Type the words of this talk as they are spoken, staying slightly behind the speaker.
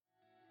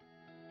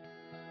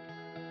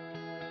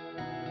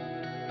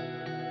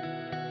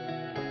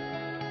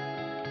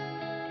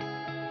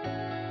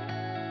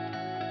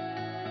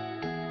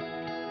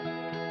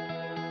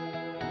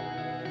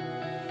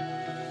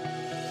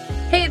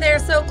Hey there,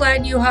 so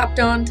glad you hopped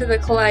on to the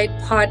Collide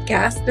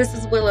podcast. This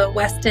is Willow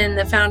Weston,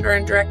 the founder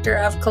and director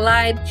of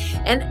Collide.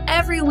 And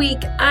every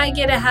week I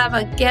get to have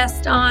a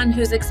guest on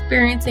who's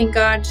experiencing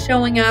God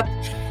showing up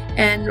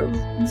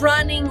and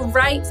running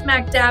right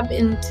smack dab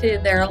into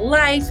their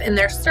life and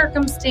their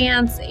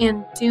circumstance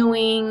and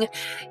doing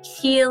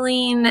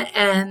healing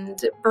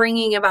and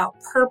bringing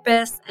about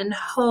purpose and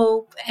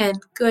hope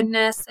and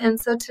goodness. And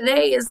so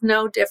today is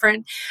no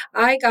different.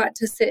 I got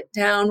to sit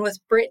down with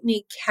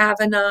Brittany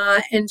Cavanaugh,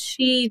 and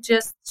she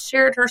just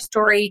shared her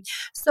story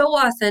so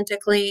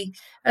authentically,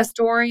 a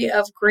story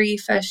of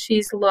grief as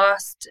she's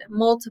lost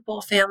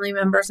multiple family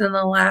members in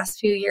the last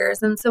few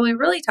years. And so we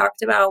really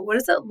talked about what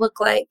does it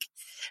look like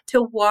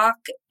to walk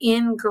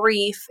in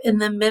grief in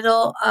the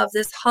middle of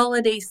this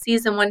holiday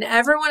season when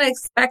everyone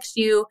expects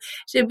you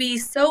to be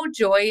so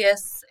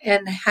joyous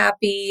and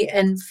happy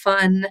and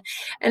fun.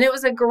 And it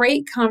was a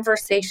great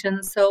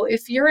conversation. So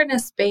if you're in a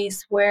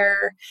space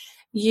where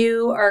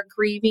you are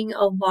grieving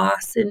a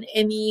loss in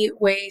any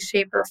way,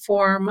 shape, or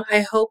form, I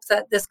hope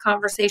that this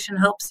conversation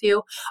helps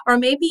you. Or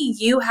maybe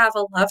you have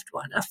a loved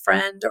one, a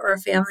friend or a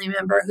family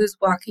member who's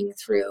walking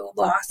through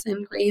loss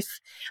and grief.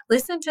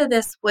 Listen to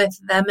this with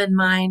them in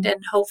mind,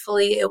 and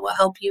hopefully it will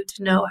help you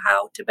to know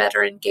how to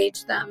better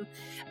engage them.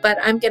 But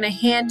I'm going to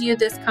hand you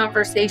this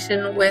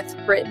conversation with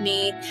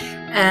Brittany,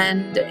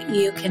 and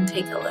you can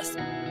take a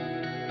listen.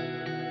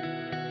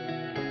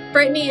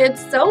 Brittany,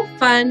 it's so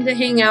fun to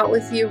hang out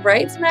with you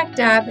right smack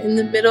dab in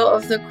the middle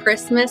of the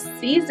Christmas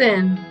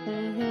season.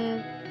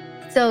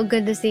 So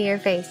good to see your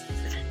face.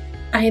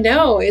 I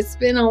know, it's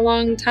been a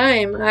long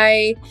time.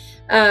 I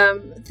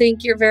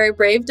think you're very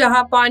brave to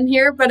hop on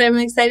here, but I'm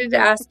excited to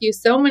ask you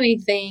so many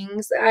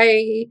things.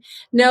 I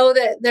know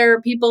that there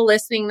are people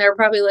listening. They're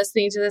probably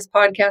listening to this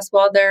podcast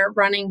while they're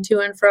running to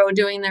and fro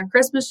doing their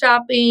Christmas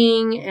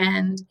shopping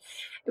and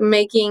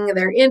making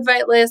their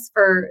invite list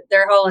for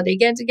their holiday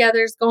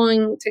get-togethers,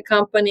 going to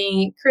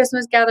company,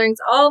 Christmas gatherings,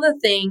 all the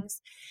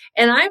things.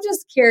 And I'm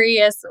just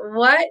curious,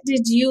 what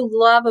did you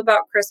love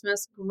about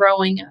Christmas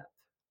growing up?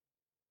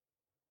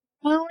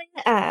 Growing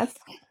up,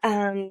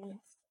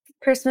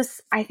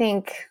 Christmas, I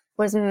think,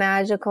 was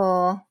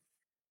magical.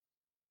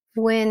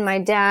 When my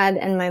dad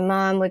and my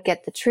mom would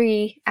get the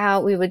tree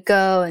out, we would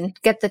go and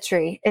get the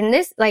tree. And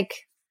this,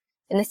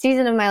 in the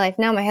season of my life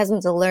now, my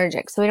husband's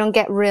allergic, so we don't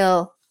get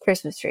real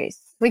Christmas trees.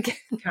 We get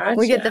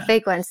the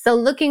fake ones. So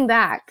looking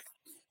back,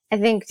 I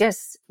think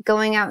just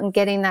going out and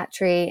getting that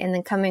tree and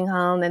then coming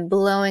home and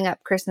blowing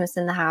up Christmas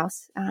in the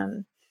house,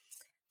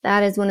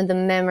 that is one of the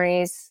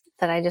memories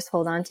that I just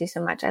hold on to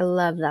so much. I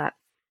love that.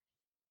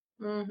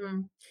 Mm-hmm.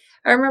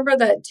 I remember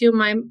that too.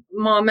 My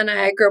mom and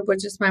I grew up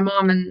with just my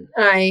mom and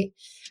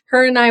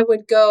her and I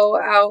would go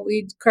out.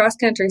 We'd cross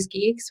country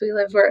ski because we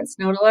lived where it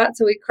snowed a lot.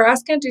 So we'd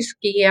cross country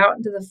ski out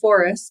into the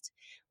forest.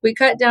 We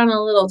cut down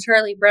a little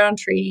Charlie Brown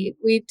tree.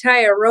 We'd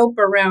tie a rope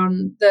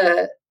around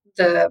the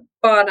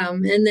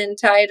bottom and then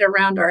tie it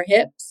around our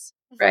hips,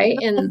 right?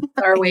 And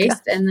our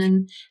waist, and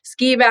then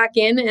ski back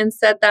in and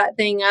set that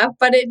thing up.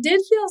 But it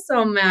did feel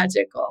so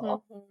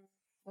magical.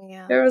 Mm-hmm.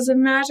 Yeah. There was a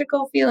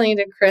magical feeling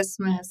to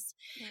Christmas.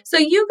 So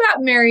you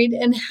got married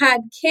and had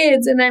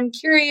kids, and I'm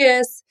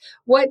curious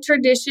what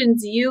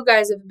traditions you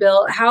guys have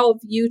built. How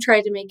have you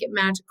tried to make it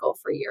magical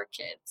for your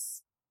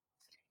kids?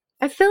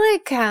 I feel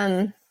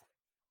like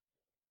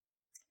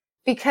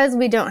because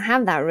we don't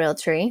have that real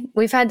tree,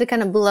 we've had to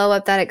kind of blow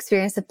up that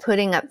experience of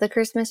putting up the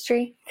Christmas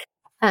tree,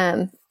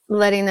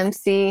 letting them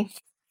see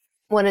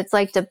what it's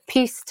like to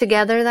piece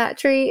together that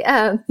tree.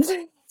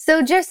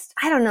 So just,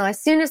 I don't know,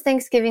 as soon as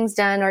Thanksgiving's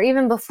done, or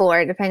even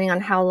before, depending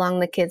on how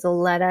long the kids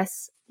will let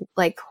us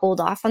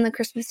hold off on the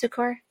Christmas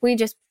decor, we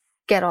just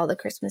get all the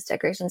Christmas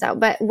decorations out.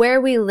 But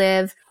where we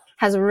live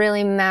has a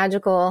really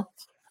magical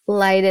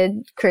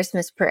lighted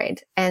Christmas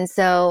parade. And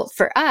so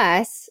for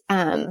us,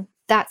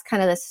 that's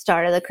kind of the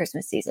start of the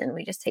Christmas season.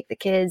 We just take the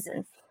kids,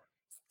 and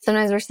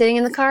sometimes we're sitting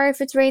in the car if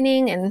it's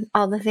raining and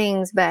all the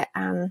things. But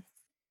I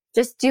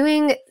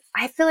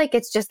feel like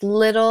it's just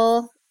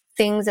little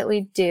things that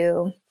we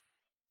do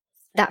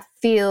that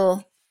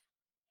feel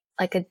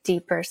like a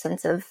deeper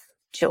sense of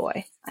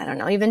joy. I don't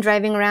know, even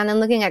driving around and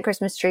looking at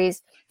Christmas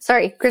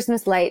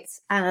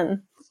lights.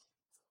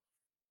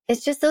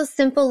 It's just those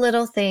simple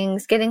little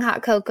things, getting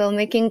hot cocoa,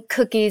 making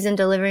cookies and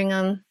delivering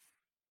them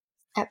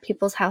at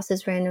people's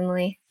houses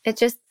randomly. It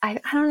just, I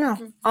don't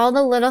know. All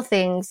the little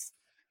things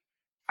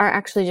are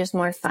actually just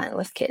more fun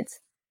with kids.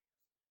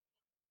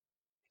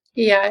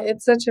 Yeah,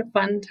 it's such a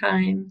fun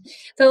time.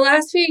 The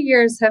last few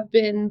years have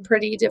been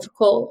pretty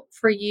difficult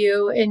for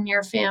you and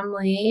your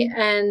family.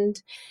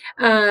 And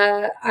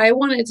I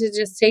wanted to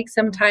just take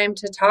some time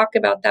to talk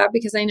about that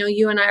because I know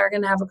you and I are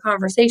going to have a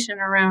conversation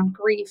around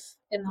grief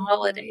in the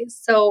holidays.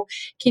 So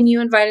can you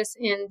invite us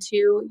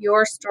into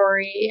your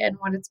story and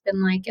what it's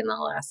been like in the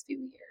last few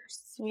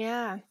years?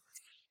 Yeah.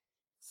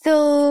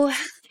 So,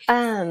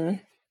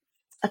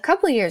 a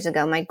couple of years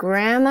ago, my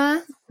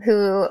grandma,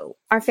 who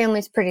our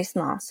family's pretty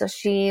small, so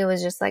she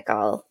was just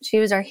she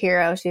was our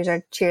hero. She was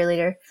our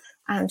cheerleader.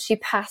 She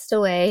passed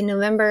away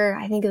November,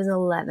 I think it was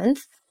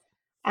 11th.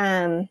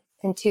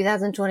 in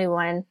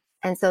 2021.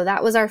 And so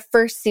that was our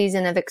first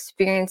season of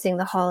experiencing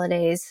the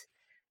holidays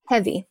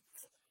heavy.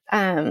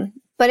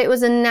 But it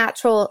was a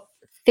natural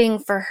thing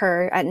for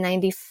her at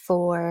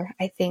 94,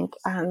 I think.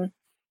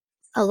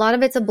 A lot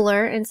of it's a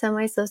blur in some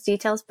ways, those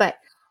details, but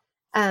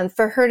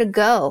for her to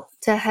go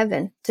to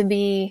heaven, to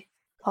be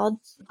called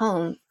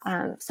home.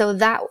 So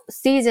that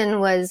season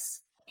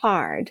was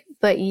hard,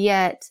 but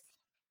yet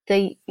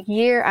the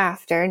year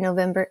after,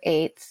 November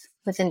 8th,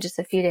 within just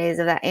a few days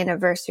of that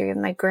anniversary of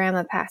my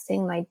grandma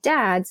passing, my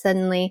dad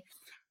suddenly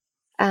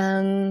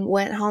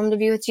went home to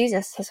be with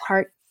Jesus. His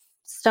heart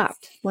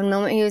stopped. One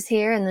moment he was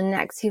here and the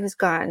next he was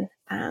gone.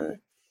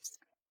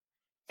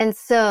 And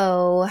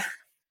so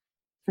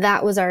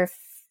that was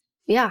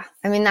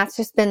that's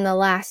just been the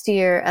last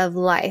year of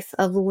life,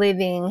 of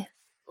living,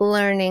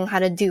 learning how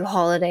to do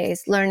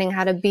holidays, learning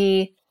how to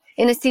be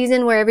in a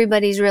season where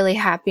everybody's really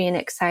happy and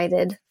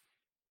excited.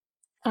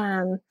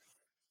 And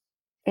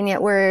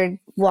yet we're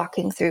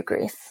walking through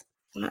grief.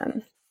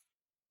 And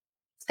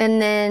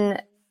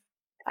then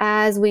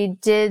as we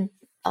did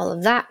all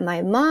of that,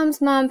 my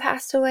mom's mom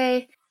passed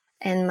away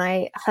and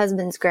my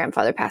husband's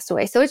grandfather passed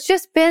away. So it's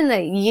just been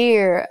a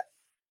year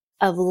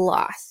of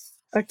loss,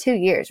 or 2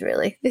 years,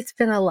 really. It's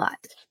been a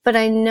lot. But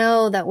I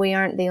know that we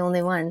aren't the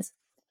only ones.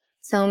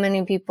 So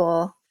many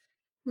people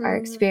are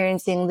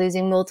experiencing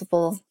losing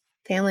multiple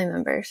family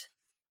members.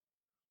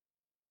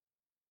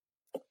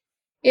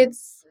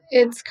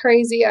 It's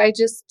crazy. I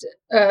just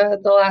the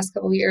last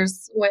couple of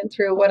years went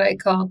through what I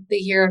called the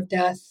year of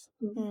death.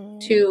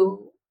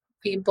 2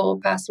 people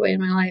passed away in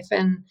my life,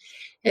 and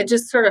it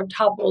just sort of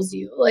topples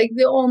you. Like,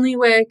 the only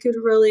way I could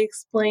really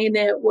explain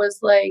it was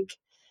like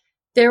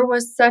there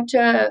was such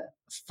a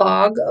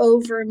fog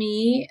over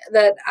me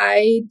that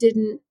I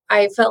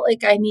felt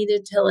like I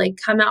needed to like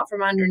come out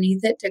from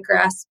underneath it to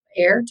grasp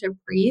air to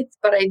breathe,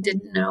 but I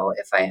didn't know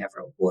if I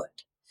ever would.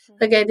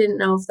 Like, I didn't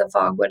know if the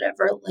fog would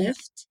ever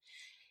lift.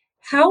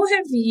 How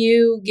have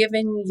you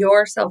given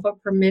yourself a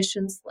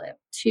permission slip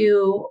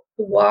to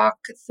walk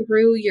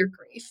through your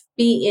grief,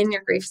 be in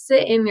your grief,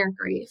 sit in your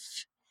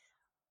grief,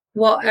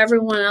 while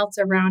everyone else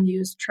around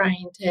you is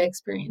trying to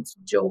experience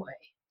joy?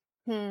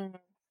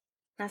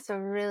 That's a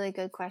really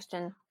good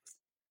question.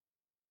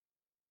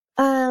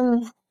 I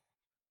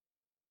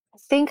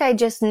think I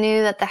just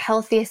knew that the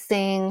healthiest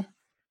thing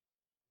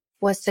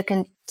was to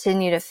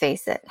continue to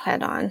face it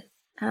head on.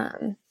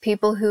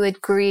 People who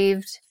had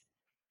grieved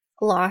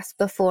loss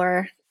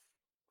before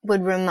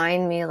would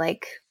remind me,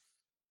 like,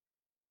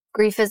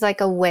 grief is like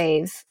a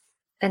wave.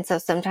 And so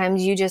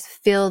sometimes you just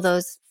feel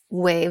those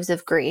waves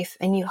of grief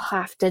and you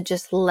have to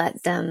just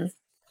let them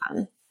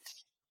come.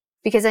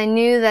 Because I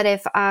knew that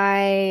if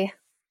I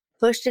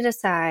pushed it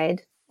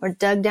aside or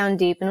dug down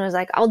deep and was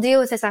like, I'll deal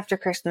with this after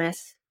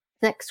Christmas,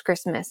 next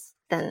Christmas,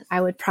 then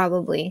I would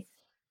probably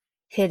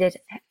hit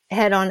it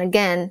head on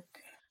again.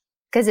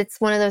 Because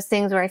it's one of those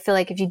things where I feel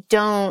like if you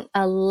don't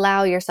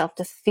allow yourself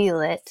to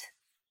feel it,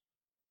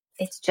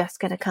 it's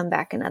just going to come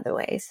back in other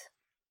ways.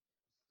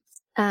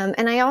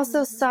 And I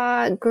also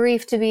saw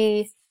grief to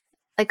be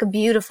like a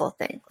beautiful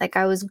thing. Like,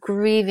 I was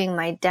grieving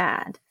my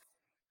dad.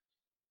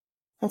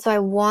 And so I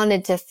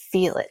wanted to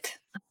feel it.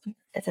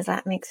 Does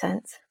that make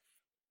sense?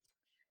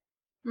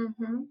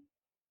 Mm-hmm.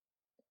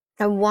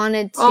 I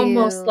wanted to...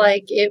 Almost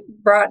like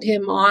it brought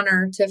him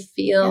honor to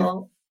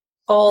feel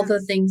all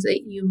the things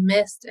that you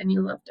missed and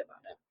you loved about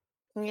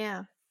it.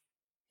 Yeah.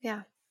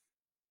 Yeah.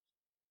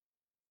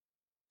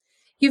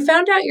 You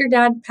found out your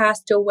dad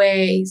passed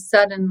away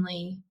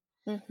suddenly.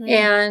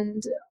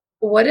 And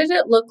what did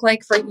it look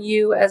like for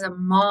you as a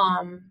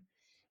mom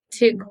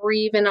to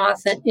grieve in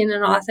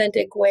an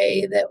authentic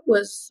way that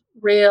was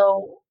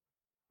real,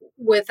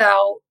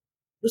 without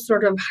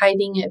sort of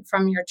hiding it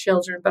from your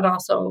children, but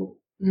also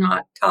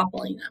not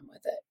toppling them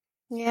with it?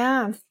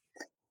 Yeah.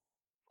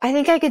 I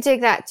think I could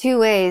take that 2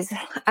 ways.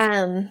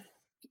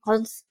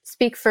 I'll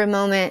speak for a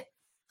moment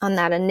on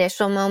that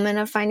initial moment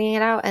of finding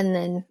it out and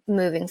then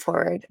moving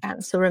forward.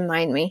 So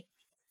remind me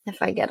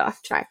if I get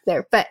off track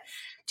there. But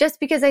just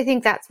because I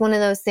think that's one of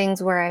those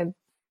things where I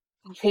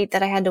hate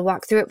that I had to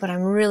walk through it, but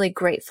I'm really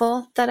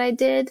grateful that I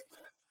did.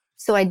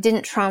 So I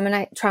didn't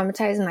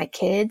traumatize my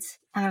kids.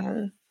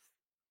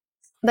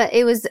 But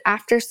it was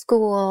after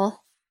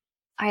school.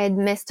 I had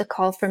missed a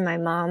call from my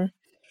mom.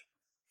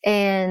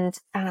 And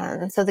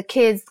so the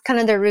kids, kind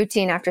of their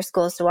routine after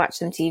school is to watch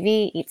some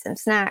TV, eat some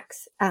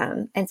snacks.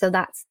 And so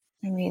that's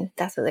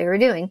what they were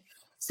doing.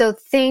 So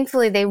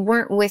thankfully they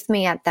weren't with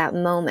me at that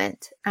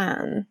moment.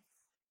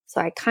 So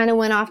I kind of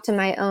went off to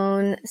my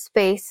own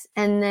space.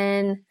 And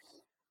then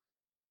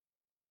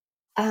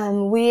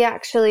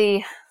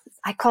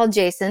I called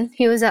Jason.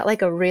 He was at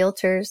like a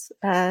realtor's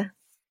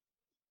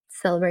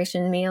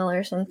celebration meal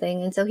or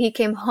something. And so he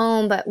came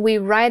home, but we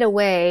right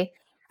away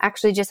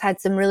actually just had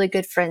some really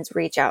good friends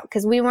reach out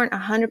because we weren't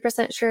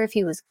 100% sure if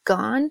he was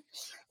gone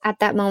at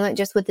that moment,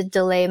 just with the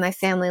delay. My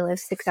family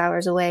lives 6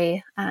 hours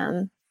away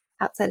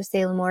outside of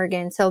Salem,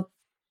 Oregon. So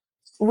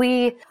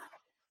we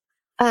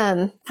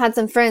had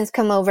some friends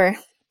come over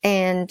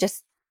and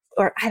just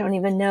or I don't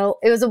even know.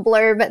 It was a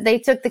blur, but they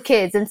took the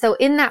kids. And so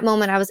in that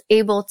moment, I was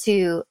able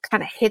to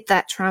kind of hit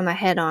that trauma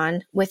head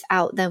on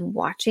without them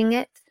watching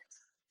it.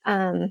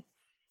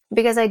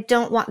 Because I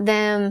don't want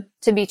them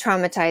to be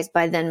traumatized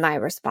by then my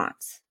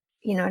response.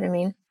 You know what I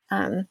mean?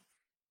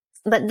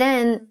 But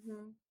then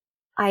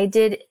I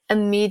did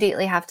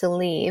immediately have to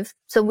leave.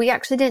 So we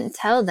actually didn't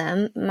tell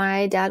them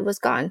my dad was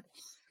gone.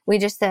 We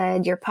just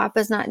said, your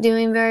papa's not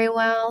doing very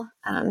well.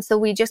 So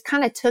we just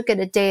kind of took it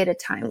a day at a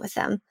time with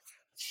them.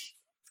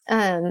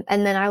 And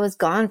then I was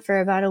gone for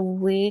about a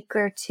week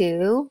or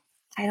two.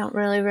 I don't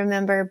really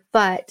remember,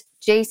 but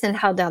Jason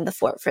held down the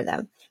fort for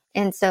them.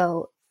 And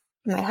so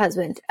my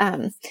husband,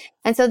 and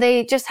so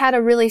they just had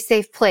a really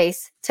safe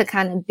place to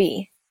kind of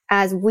be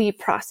as we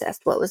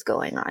processed what was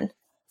going on,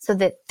 so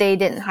that they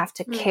didn't have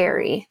to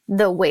carry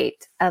the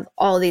weight of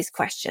all these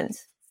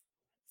questions.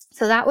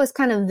 So that was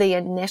kind of the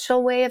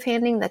initial way of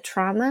handling the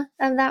trauma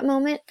of that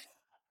moment.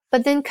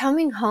 But then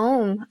coming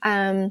home,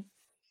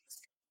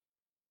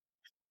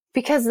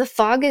 because the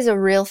fog is a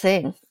real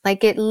thing.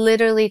 Like, it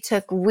literally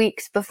took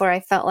weeks before I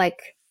felt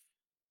like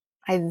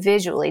I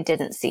visually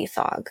didn't see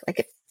fog. Like,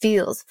 it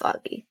feels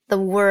foggy. The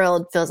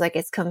world feels like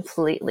it's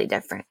completely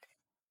different.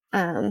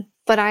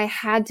 But I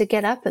had to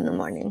get up in the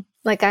morning.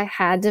 Like, I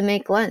had to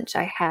make lunch.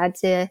 I had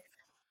to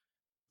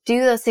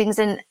do those things.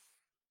 And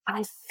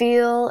I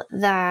feel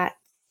that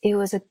it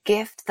was a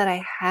gift that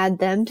I had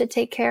them to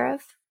take care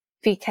of,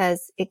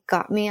 because it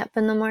got me up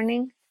in the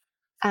morning.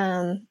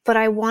 But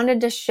I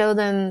wanted to show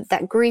them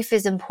that grief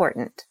is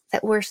important,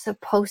 that we're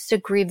supposed to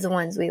grieve the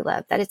ones we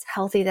love, that it's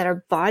healthy, that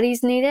our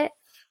bodies need it.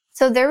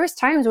 So there was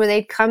times where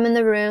they'd come in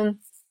the room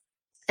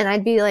and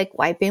I'd be like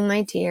wiping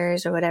my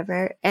tears or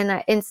whatever.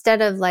 And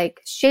instead of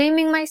like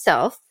shaming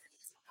myself,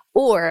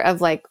 or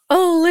of like,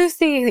 oh,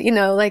 Lucy,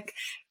 like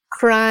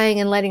crying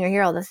and letting her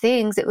hear all the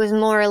things, it was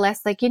more or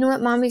less like, you know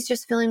what, mommy's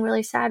just feeling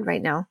really sad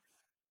right now.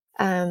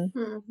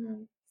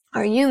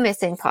 Are you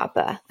missing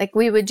Papa? Like,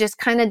 we would just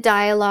kind of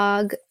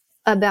dialogue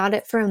about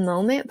it for a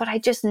moment, but I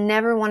just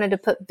never wanted to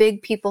put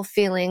big people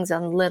feelings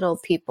on little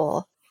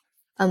people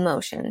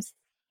emotions.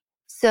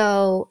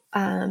 So,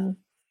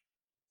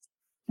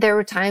 there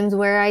were times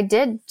where I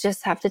did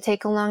just have to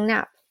take a long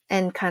nap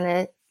and kind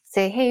of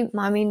say, hey,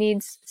 mommy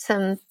needs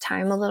some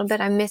time a little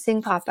bit. I'm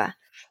missing Papa.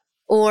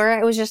 Or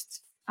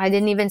I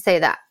didn't even say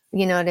that.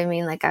 You know what I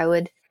mean? Like, I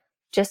would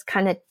just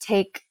kind of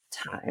take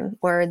time,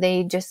 or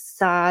they just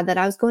saw that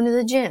I was going to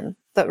the gym,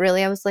 but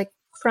really I was like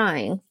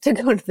crying to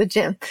go to the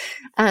gym.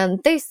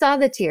 They saw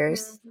the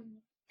tears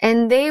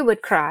and they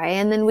would cry,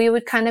 and then we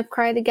would kind of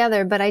cry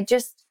together. But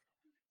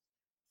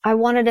I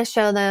wanted to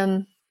show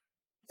them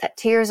that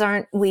tears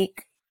aren't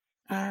weak.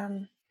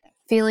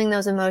 Feeling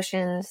those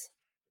emotions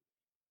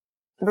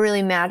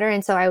really matter.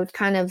 And so I would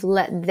kind of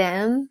let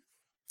them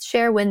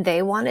share when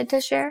they wanted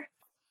to share.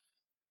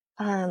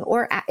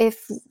 Or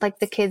if like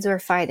the kids were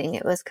fighting,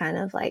 it was kind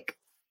of like,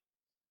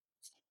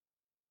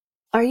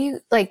 are you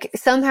like,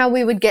 somehow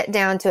we would get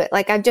down to it.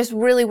 Like, I've just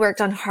really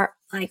worked on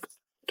like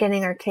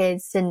getting our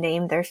kids to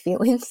name their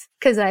feelings,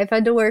 because I've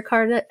had to work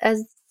hard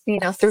as,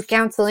 through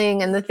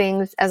counseling and the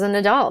things as an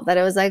adult, that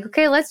it was like,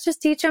 okay, let's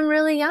just teach them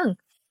really young.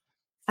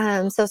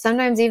 So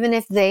sometimes even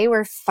if they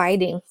were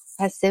fighting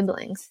as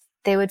siblings,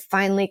 they would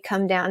finally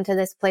come down to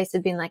this place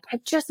of being like,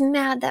 I'm just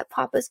mad that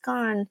Papa's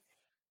gone.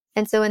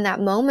 And so in that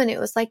moment, it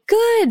was like,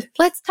 good,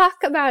 let's talk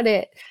about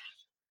it.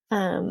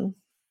 Yeah.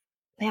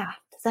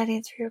 Does that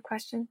answer your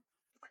question?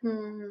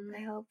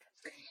 I hope.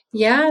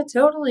 Yeah,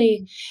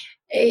 totally.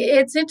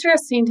 It's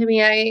interesting to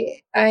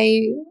me.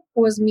 I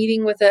was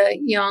meeting with a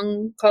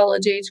young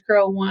college age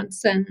girl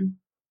once, and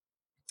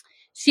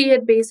she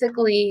had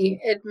basically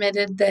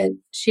admitted that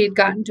she had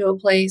gotten to a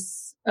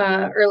place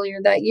earlier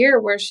that year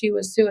where she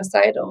was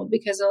suicidal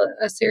because of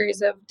a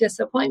series of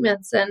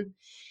disappointments. And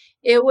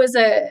it was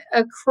a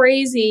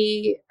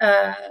crazy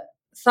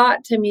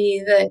thought to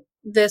me that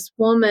this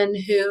woman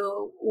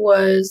who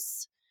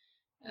was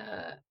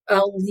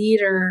a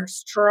leader,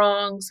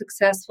 strong,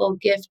 successful,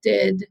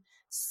 gifted,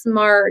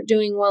 smart,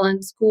 doing well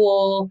in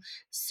school,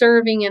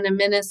 serving in a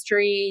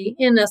ministry,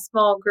 in a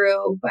small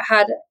group,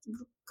 had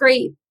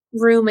great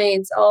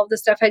roommates, all of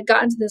this stuff, had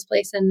gotten to this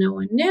place and no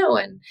one knew.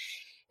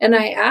 And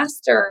I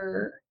asked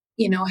her,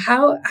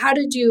 how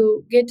did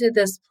you get to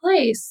this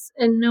place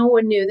and no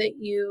one knew that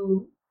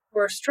you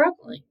were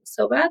struggling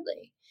so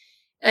badly?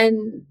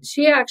 And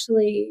she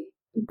actually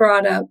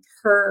brought up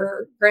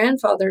her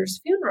grandfather's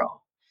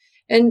funeral.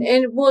 And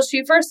well,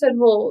 she first said,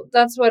 well,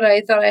 that's what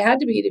I thought I had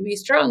to be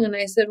strong. And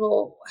I said,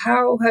 well,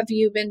 how have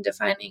you been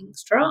defining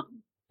strong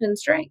and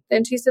strength?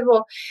 And she said,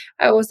 well,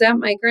 I was at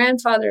my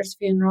grandfather's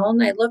funeral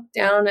and I looked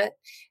down at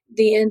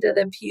the end of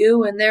the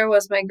pew, and there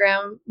was my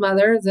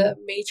grandmother, the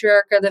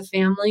matriarch of the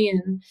family,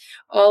 and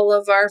all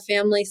of our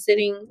family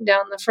sitting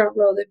down the front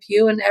row of the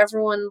pew, and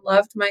everyone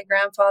loved my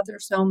grandfather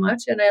so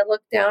much. And I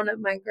looked down at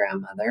my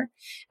grandmother,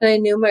 and I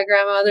knew my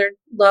grandmother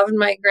loved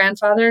my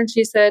grandfather, and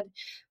she said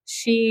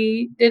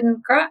she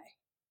didn't cry.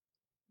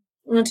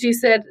 And she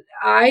said,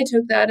 I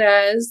took that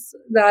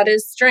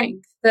is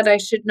strength, that I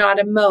should not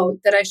emote,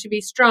 that I should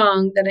be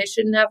strong, that I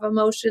shouldn't have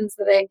emotions,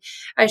 that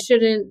I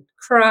shouldn't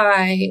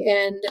cry.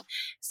 And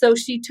so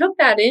she took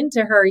that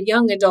into her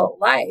young adult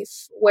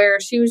life where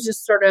she was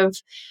just sort of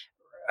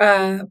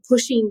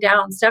pushing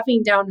down,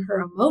 stuffing down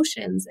her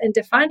emotions and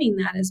defining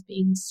that as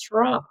being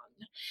strong.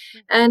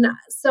 And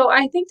so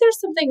I think there's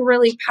something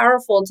really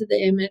powerful to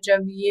the image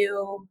of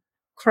you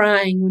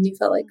crying when you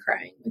felt like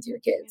crying with your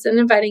kids and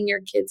inviting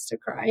your kids to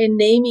cry and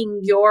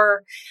naming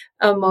your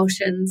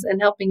emotions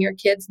and helping your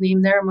kids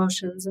name their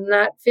emotions. And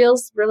that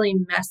feels really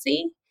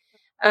messy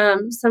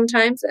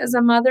sometimes as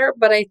a mother,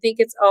 but I think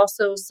it's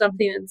also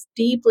something that's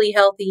deeply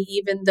healthy,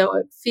 even though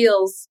it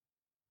feels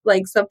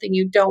like something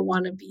you don't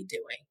want to be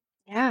doing.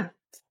 Yeah.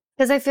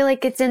 Because I feel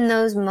like it's in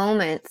those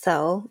moments,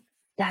 though,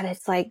 that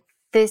it's like,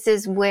 this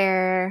is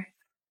where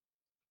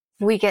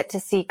we get to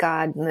see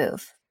God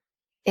move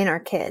in our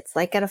kids.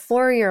 Like at a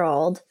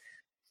 4-year-old,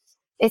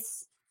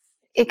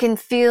 it can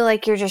feel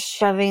like you're just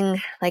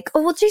shoving like,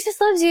 oh, well,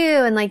 Jesus loves you.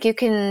 And like, you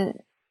can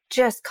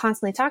just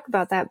constantly talk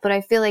about that. But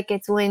I feel like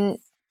it's when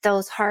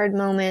those hard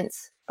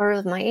moments, or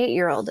with my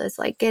 8-year-old, is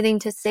like getting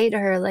to say to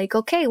her, like,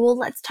 okay, well,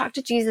 let's talk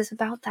to Jesus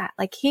about that.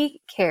 Like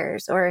he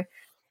cares. Or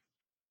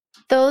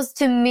those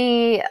to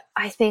me,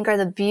 I think, are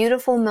the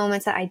beautiful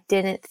moments that I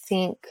didn't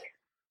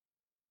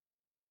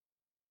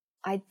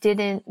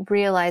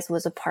realize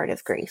was a part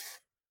of grief.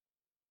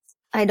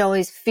 I'd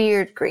always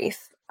feared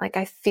grief. Like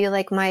I feel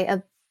like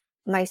my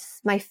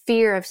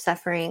fear of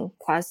suffering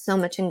caused so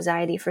much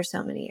anxiety for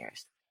so many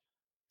years.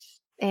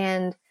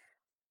 And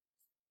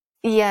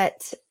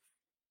yet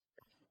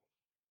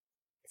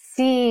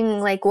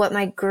seeing like what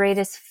my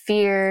greatest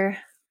fear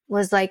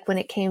was like when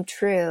it came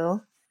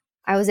true,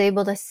 I was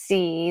able to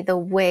see the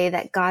way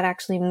that God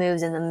actually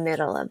moves in the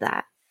middle of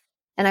that.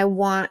 And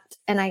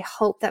I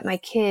hope that my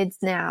kids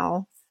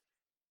now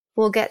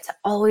will get to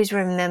always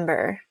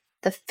remember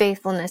the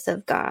faithfulness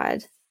of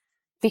God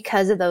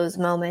because of those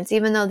moments,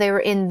 even though they were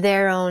in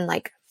their own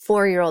like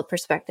 4-year-old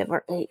perspective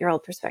or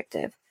 8-year-old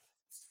perspective.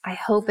 I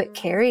hope it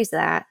carries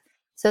that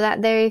so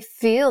that they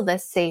feel the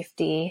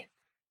safety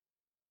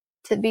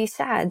to be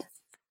sad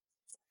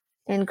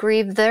and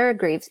grieve their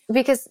griefs,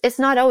 because it's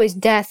not always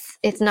death.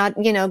 It's not,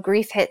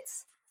 grief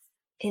hits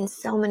in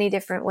so many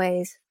different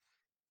ways.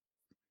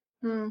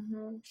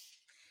 Mm-hmm.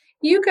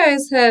 You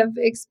guys have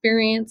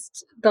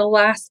experienced the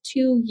last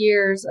 2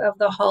 years of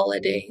the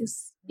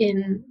holidays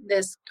in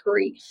this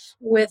grief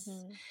with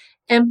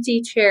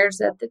empty chairs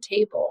at the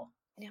table.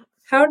 Yeah.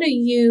 How do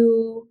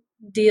you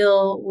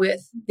deal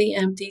with the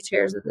empty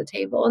chairs at the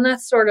table? And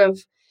that's sort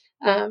of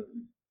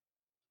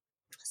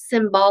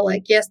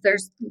symbolic. Yes,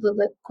 there's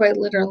quite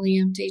literally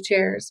empty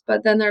chairs,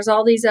 but then there's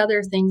all these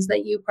other things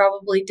that you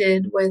probably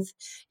did with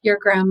your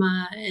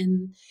grandma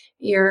and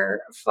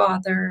your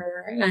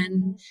father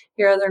and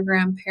your other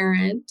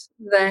grandparent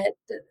that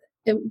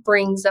it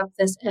brings up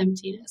this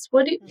emptiness.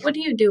 What do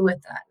you do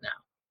with that now?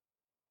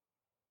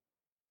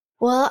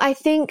 Well, I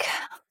think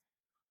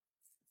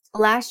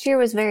last year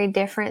was very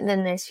different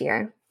than this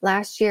year.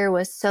 Last year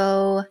was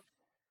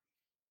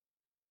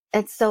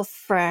it's so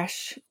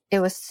fresh. It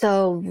was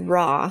so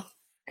raw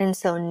and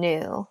so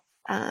new,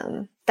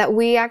 that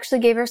we actually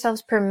gave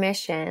ourselves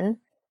permission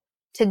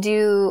to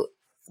do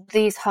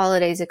these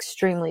holidays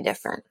extremely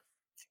different.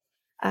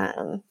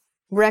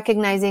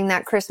 Recognizing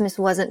that Christmas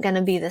wasn't going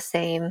to be the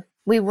same.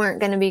 We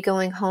weren't going to be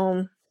going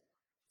home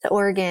to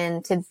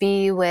Oregon to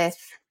be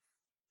with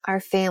our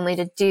family,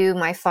 to do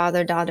my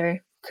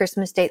father-daughter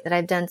Christmas date that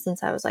I've done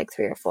since I was like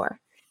 3 or 4.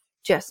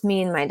 Just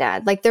me and my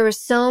dad. Like there were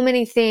so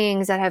many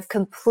things that have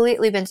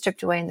completely been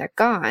stripped away and they're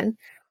gone,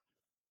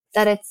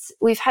 that I've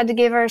had to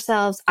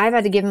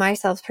give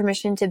myself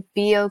permission to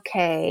be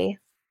okay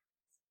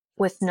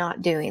with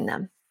not doing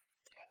them.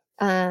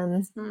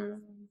 And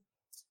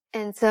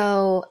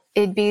so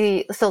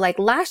like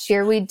last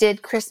year we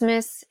did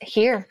Christmas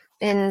here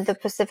in the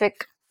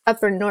Pacific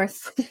upper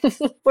north.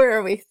 Where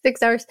are we?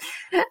 6 hours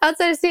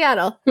outside of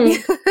Seattle.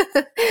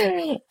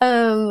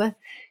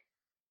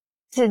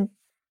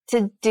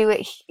 To do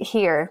it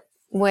here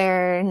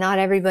where not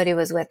everybody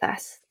was with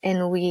us.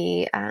 And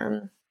we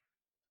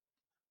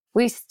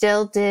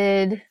still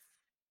did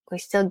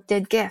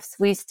gifts.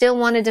 We still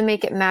wanted to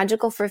make it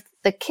magical for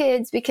the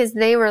kids because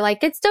they were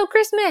like, it's still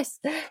Christmas.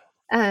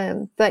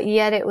 But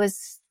yet I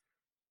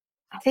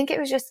think it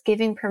was just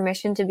giving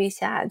permission to be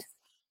sad.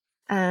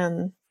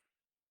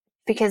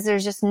 Because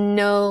there's just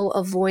no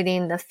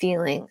avoiding the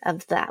feeling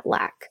of that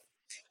lack.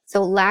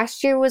 So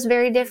last year was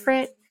very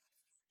different.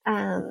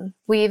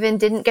 We even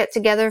didn't get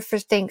together for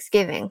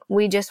Thanksgiving.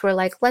 We just were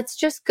like, let's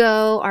just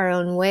go our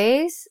own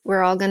ways.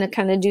 We're all going to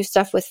kind of do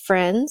stuff with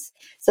friends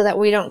so that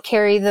we don't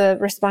carry the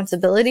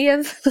responsibility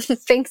of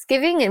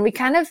Thanksgiving. And we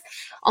kind of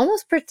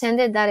almost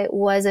pretended that it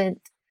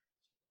wasn't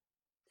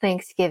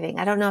Thanksgiving.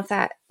 I don't know if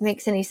that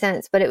makes any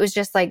sense, but it was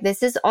just like,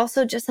 this is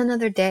also just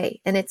another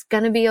day and it's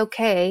going to be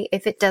okay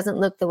if it doesn't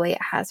look the way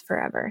it has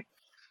forever.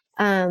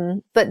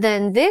 But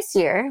then this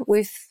year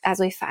as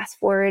we fast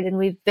forward and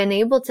we've been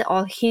able to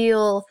all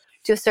heal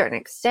to a certain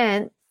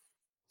extent,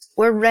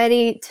 we're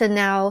ready to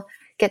now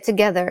get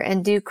together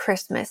and do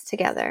Christmas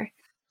together.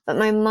 But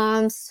my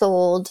mom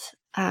sold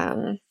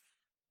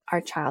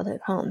our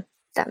childhood home,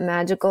 that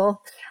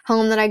magical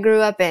home that I grew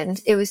up in.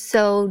 It was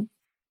so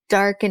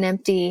dark and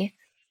empty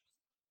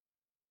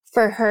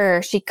for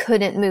her. She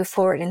couldn't move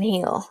forward and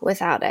heal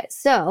without it.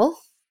 So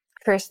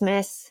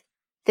Christmas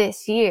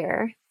this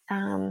year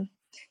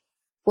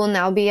will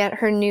now be at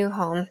her new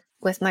home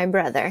with my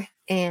brother,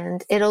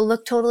 and it'll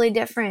look totally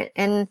different.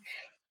 And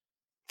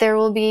there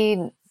will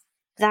be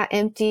that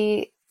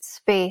empty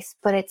space,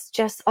 but it's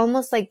just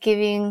almost like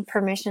giving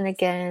permission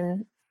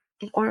again,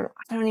 or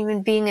I don't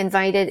even being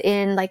invited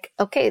in, like,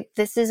 okay,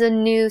 this is a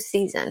new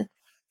season.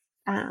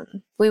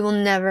 We will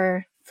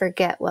never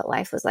forget what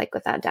life was like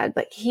without Dad,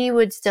 but he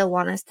would still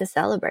want us to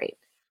celebrate.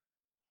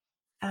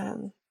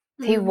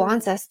 He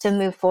wants us to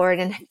move forward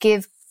and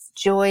give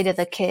joy to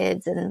the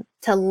kids and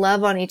to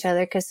love on each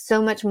other, because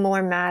so much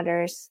more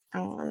matters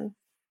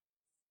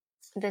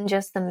than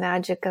just the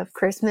magic of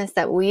Christmas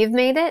that we've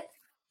made it.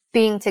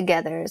 Being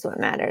together is what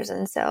matters.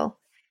 And so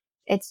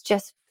it's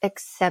just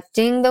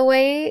accepting the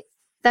way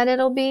that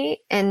it'll be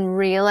and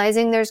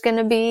realizing there's going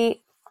to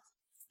be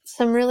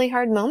some really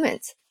hard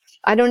moments.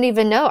 I don't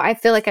even know. I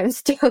feel like I'm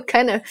still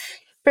kind of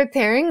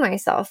preparing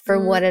myself for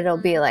what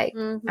it'll be like.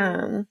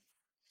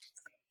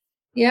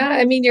 Yeah,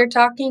 I mean, you're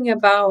talking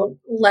about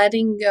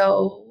letting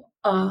go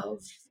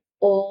of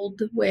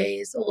old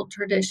ways, old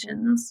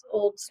traditions,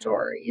 old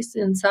stories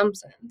in some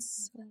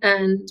sense,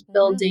 and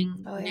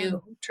building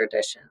new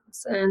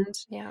traditions. And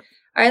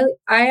I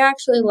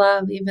actually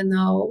love, even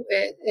though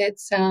it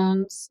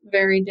sounds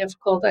very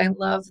difficult, I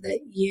love that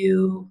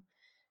you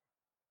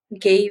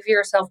gave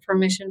yourself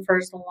permission for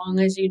as long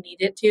as you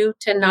needed to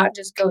not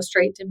just go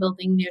straight to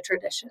building new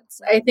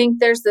traditions. I think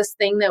there's this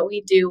thing that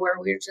we do where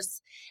we're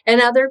just, and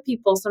other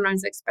people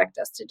sometimes expect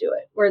us to do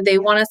it, where they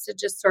want us to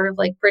just sort of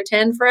like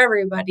pretend for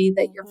everybody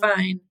that you're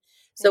fine,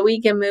 so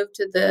we can move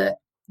to the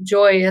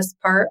joyous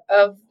part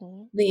of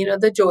the,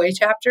 the joy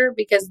chapter,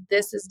 because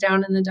this is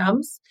down in the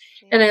dumps.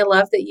 And I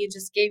love that you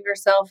just gave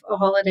yourself a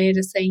holiday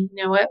to say, you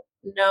know what?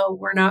 No,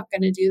 we're not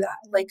going to do that.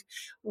 Like,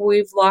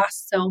 we've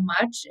lost so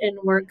much, and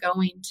we're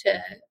going to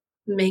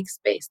make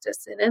space to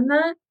sit in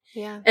that.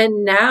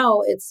 And now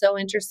it's so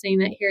interesting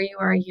that here you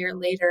are a year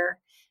later,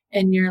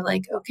 and you're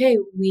like, okay,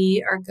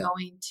 we are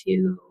going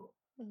to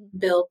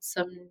build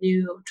some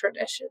new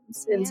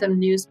traditions in some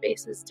new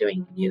spaces,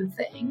 doing new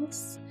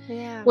things,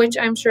 which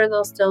I'm sure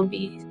there'll still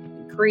be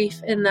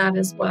grief in that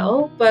as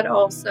well, but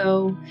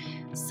also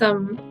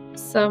some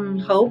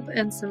hope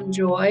and some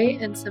joy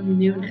and some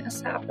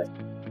newness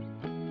happening.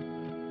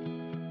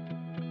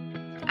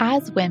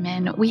 As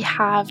women, we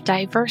have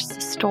diverse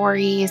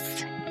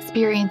stories,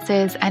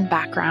 experiences, and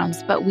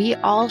backgrounds, but we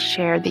all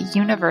share the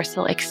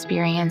universal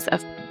experience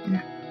of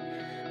pain.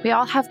 We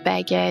all have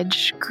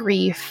baggage,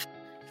 grief,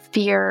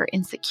 fear,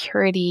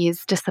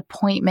 insecurities,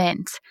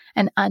 disappointment,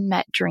 and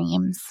unmet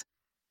dreams.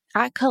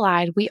 At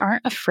Collide, we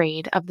aren't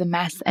afraid of the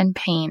mess and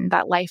pain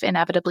that life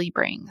inevitably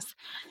brings.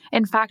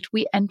 In fact,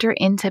 we enter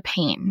into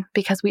pain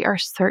because we are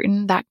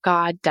certain that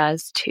God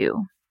does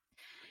too.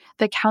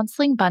 The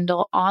Counseling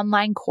Bundle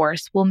online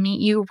course will meet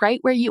you right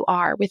where you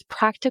are with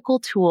practical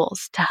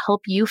tools to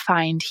help you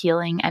find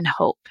healing and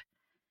hope.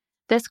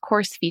 This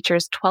course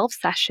features 12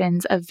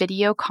 sessions of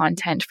video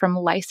content from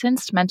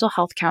licensed mental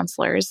health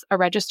counselors, a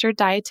registered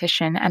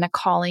dietitian, and a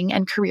calling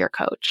and career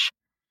coach.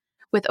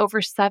 With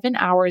over 7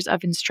 hours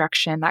of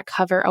instruction that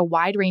cover a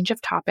wide range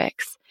of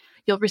topics,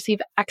 you'll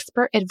receive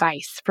expert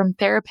advice from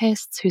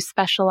therapists who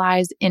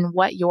specialize in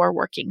what you're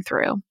working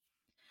through.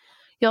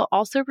 You'll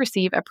also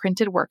receive a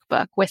printed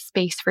workbook with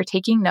space for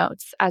taking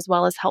notes, as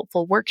well as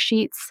helpful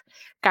worksheets,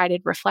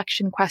 guided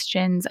reflection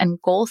questions,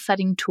 and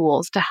goal-setting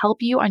tools to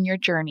help you on your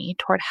journey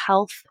toward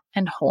health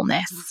and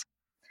wholeness.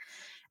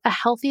 A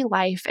healthy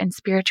life and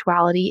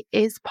spirituality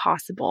is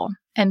possible,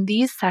 and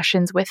these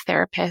sessions with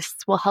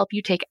therapists will help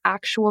you take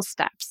actual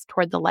steps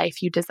toward the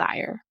life you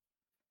desire.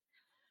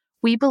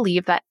 We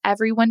believe that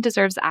everyone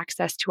deserves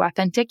access to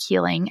authentic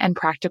healing and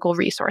practical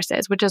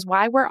resources, which is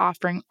why we're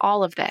offering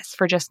all of this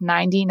for just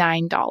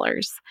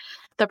 $99,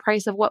 the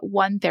price of what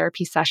one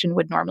therapy session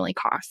would normally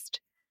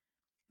cost.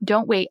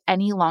 Don't wait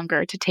any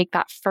longer to take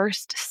that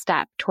first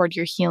step toward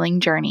your healing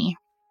journey.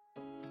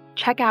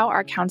 Check out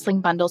our counseling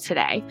bundle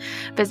today.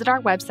 Visit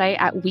our website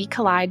at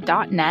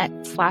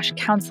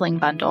wecollide.net/counseling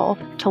bundle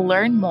to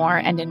learn more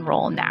and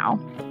enroll now.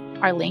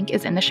 Our link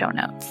is in the show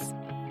notes.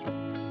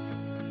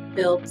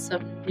 Build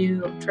some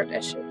new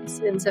traditions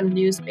in some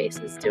new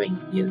spaces, doing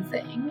new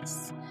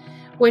things,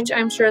 which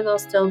I'm sure there'll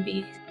still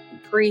be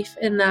grief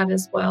in that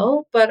as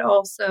well, but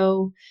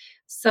also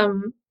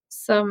some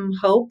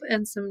hope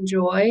and some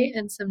joy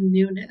and some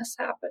newness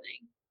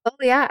happening. Oh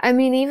yeah. I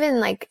mean, even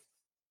like,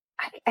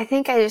 I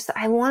think I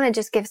want to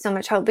just give so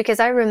much hope, because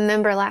I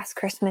remember last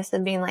Christmas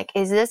and being like,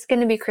 is this going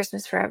to be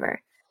Christmas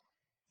forever?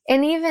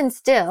 And even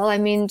still, I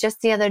mean,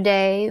 just the other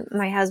day,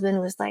 my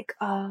husband was like,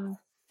 oh,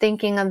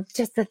 thinking of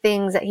just the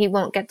things that he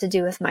won't get to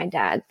do with my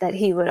dad that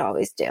he would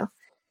always do.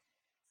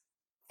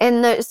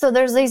 And so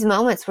there's these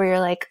moments where you're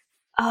like,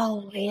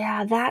 oh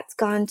yeah, that's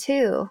gone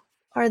too.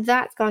 Or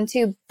that's gone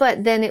too.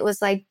 But then it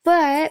was like,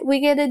 but we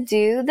get to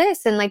do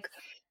this. And like,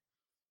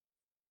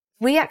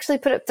 we actually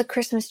put up the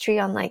Christmas tree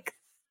on like,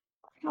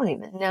 I don't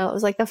even know. It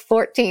was like the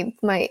 14th.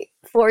 My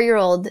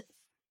 4-year-old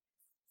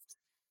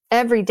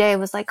every day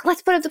was like,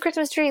 let's put up the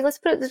Christmas tree. Let's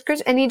put up this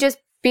Christmas. And he just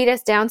beat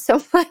us down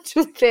so much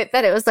with it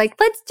that it was like,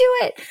 let's do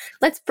it.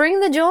 Let's bring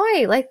the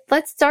joy. Like,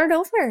 let's start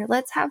over.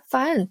 Let's have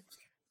fun.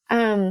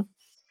 And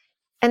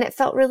it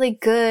felt really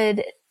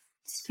good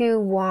to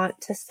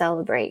want to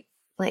celebrate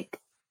like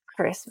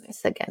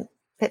Christmas again.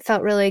 It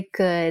felt really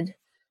good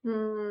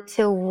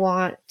to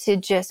want to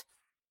just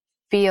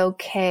be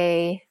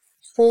okay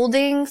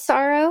holding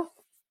sorrow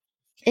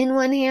in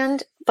one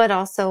hand, but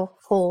also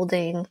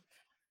holding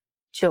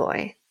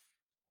joy.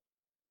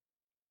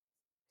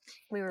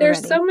 There's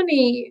ready. so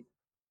many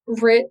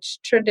rich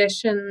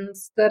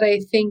traditions that I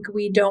think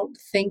we don't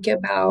think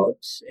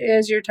about.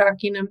 As you're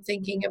talking, I'm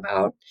thinking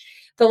about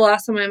the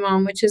loss of my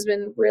mom, which has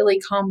been really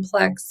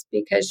complex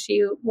because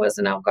she was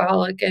an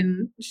alcoholic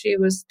and she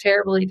was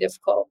terribly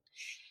difficult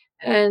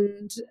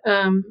and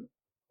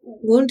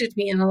wounded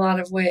me in a lot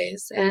of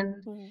ways.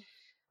 And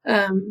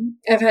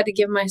I've had to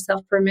give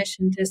myself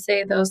permission to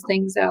say those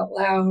things out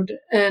loud.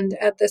 And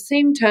at the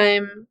same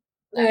time,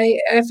 I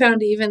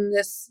found even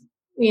this,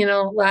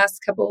 last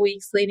couple of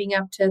weeks leading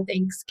up to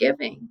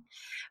Thanksgiving,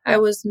 I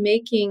was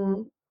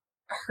making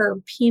her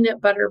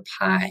peanut butter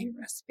pie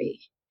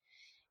recipe.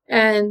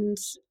 And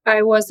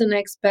I wasn't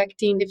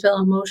expecting to feel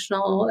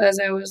emotional as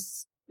I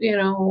was,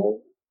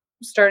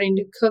 starting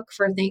to cook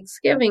for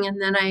Thanksgiving.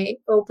 And then I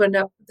opened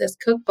up this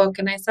cookbook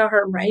and I saw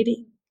her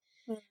writing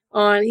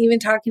on, even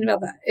talking about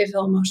that, I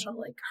feel emotional,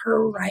 like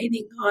her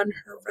writing on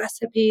her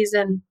recipes.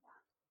 And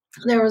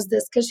there was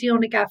this, because she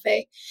owned a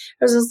cafe,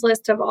 there was this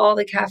list of all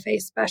the cafe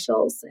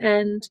specials,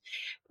 and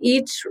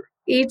each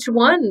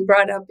one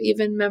brought up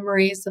even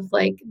memories of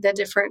like the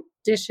different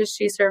dishes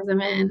she served them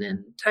in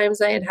and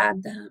times I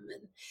had them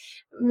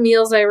and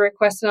meals I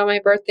requested on my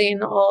birthday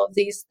and all of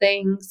these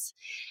things.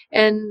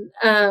 And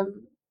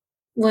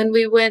when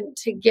we went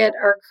to get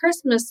our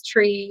Christmas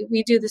tree,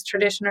 we do this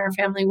tradition in our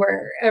family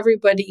where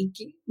everybody,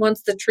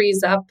 once the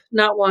tree's up,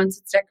 not once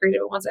it's decorated,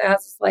 but once it has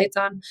its lights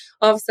on,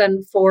 all of a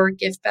sudden 4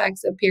 gift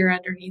bags appear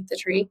underneath the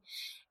tree.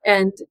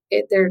 And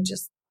they're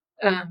just,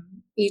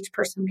 each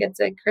person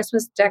gets a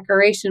Christmas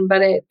decoration,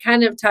 but it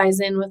kind of ties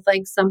in with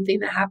like something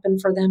that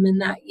happened for them in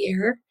that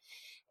year.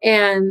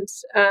 And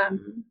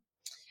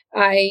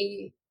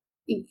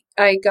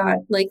I got,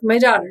 like, my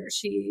daughter,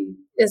 she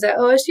is at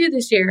OSU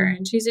this year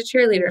and she's a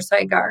cheerleader. So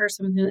I got her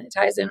something that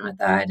ties in with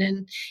that,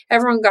 and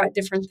everyone got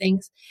different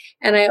things.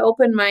 And I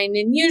opened mine,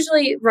 and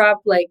usually Rob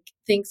like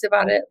thinks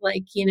about it,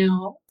 like,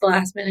 the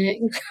last minute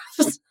and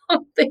grabs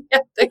something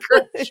at the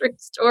grocery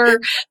store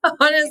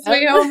on his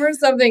way home or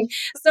something.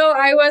 So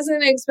I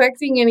wasn't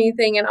expecting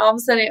anything. And all of a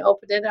sudden I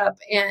opened it up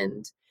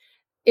and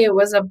it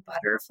was a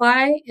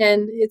butterfly,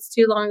 and it's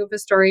too long of a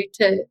story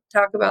to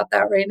talk about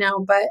that right now,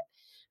 but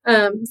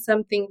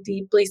something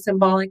deeply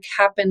symbolic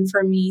happened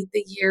for me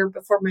the year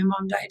before my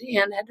mom died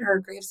and at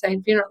her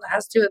graveside funeral that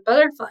has to do with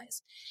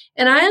butterflies.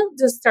 And I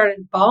just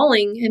started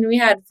bawling, and we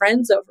had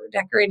friends over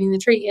decorating the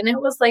tree. And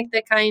it was like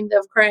the kind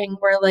of crying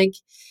where like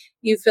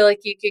you feel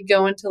like you could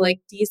go into like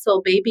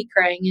diesel baby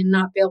crying and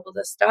not be able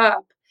to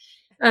stop.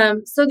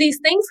 So these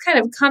things kind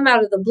of come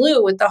out of the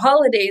blue with the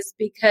holidays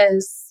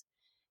because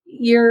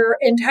your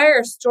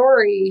entire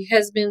story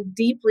has been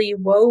deeply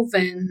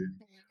woven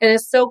and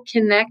is so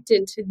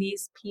connected to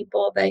these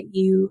people that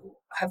you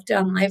have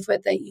done life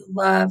with, that you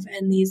love.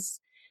 And these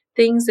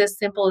things as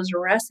simple as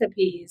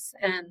recipes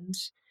and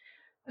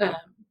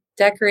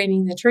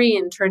decorating the tree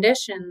and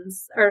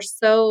traditions are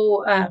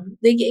so,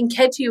 they can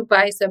catch you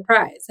by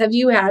surprise. Have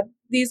you had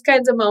these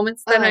kinds of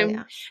moments that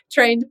I'm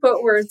trying to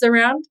put words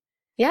around?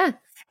 Yeah.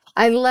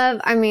 I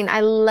love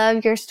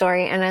your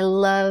story, and I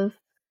love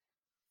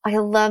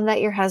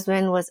that your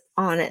husband was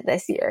on it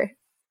this year.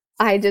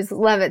 I just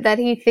love it that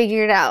he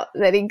figured out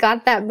that he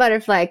got that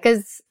butterfly,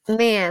 because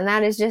man,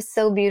 that is just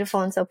so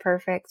beautiful and so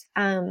perfect.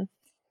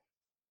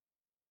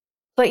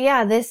 But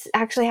yeah, this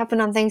actually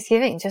happened on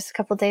Thanksgiving just a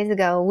couple of days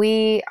ago.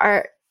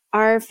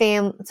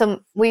 So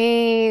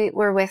we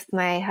were with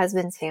my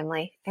husband's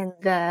family, and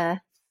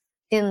the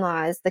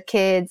in-laws, the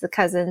kids, the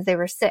cousins, they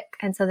were sick,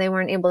 and so they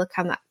weren't able to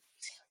come up.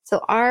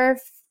 So our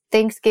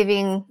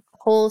Thanksgiving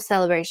whole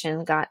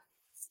celebration got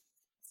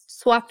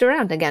swapped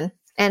around again,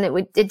 and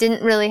it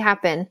didn't really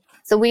happen.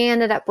 So we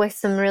ended up with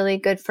some really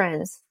good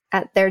friends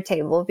at their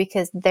table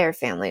because their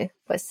family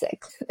was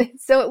sick.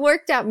 So it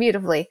worked out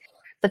beautifully.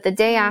 But the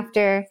day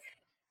after,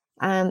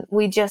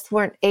 we just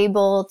weren't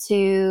able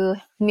to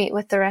meet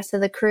with the rest of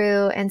the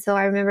crew. And so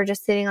I remember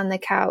just sitting on the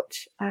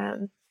couch.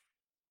 I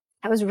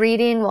was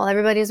reading while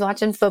everybody was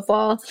watching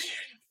football,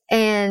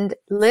 and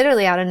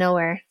literally out of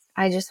nowhere,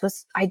 I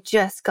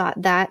just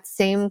got that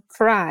same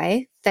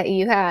cry that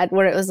you had,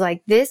 where it was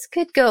like, this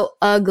could go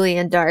ugly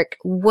and dark.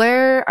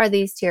 Where are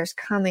these tears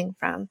coming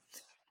from?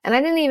 And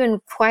I didn't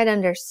even quite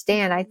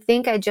understand. I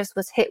think I just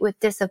was hit with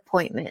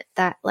disappointment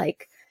that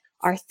like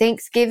our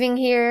Thanksgiving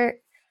here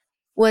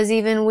was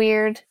even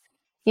weird,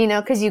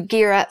 because you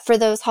gear up for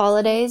those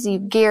holidays. You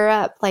gear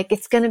up like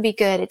it's going to be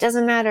good. It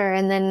doesn't matter.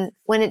 And then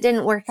when it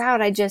didn't work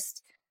out, I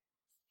just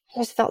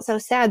felt so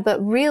sad.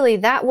 But really,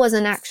 that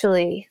wasn't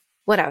actually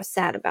what I was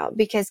sad about,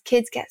 because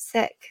kids get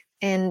sick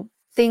and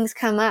things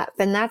come up.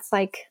 And that's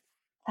my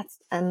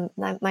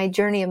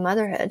journey of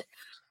motherhood.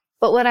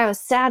 But what I was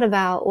sad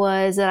about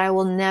was that I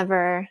will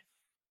never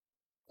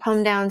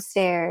come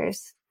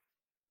downstairs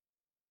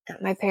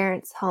at my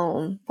parents'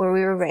 home where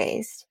we were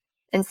raised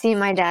and see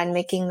my dad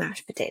making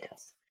mashed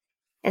potatoes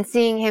and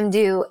seeing him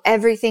do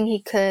everything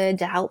he could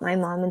to help my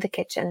mom in the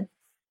kitchen.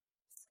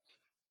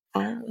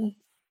 And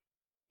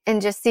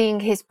just seeing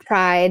his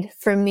pride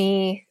for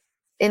me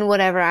in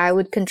whatever I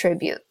would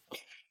contribute.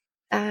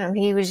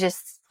 He was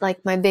just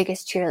like my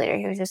biggest cheerleader.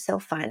 He was just so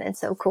fun and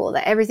so cool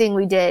that everything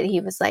we did, he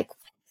was like,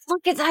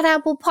 look at that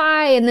apple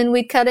pie. And then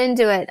we'd cut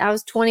into it. I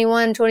was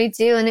 21,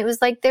 22, and it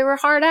was like they were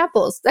hard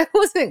apples. That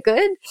wasn't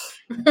good.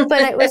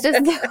 But it was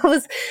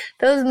just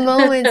those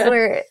moments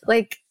where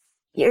like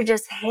you're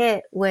just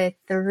hit with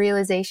the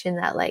realization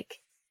that like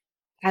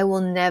I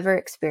will never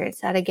experience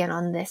that again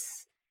on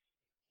this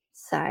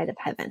side of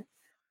heaven.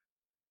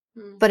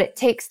 But it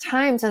takes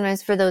time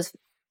sometimes for those.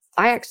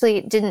 I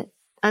actually didn't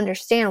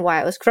understand why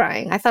I was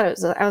crying. I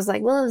was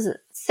like, well, it was a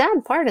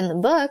sad part in the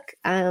book.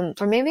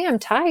 Or maybe I'm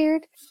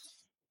tired.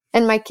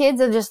 And my kids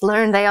have just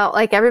learned,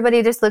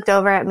 everybody just looked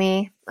over at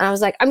me. And I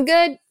was like, I'm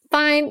good,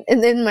 fine.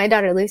 And then my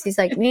daughter Lucy's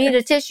like, you need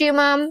a tissue,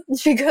 Mom?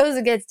 She goes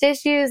and gets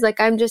tissues.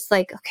 Like, I'm just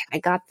like, okay, I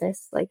got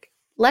this. Like,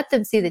 let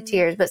them see the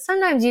tears. But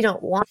sometimes you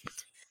don't want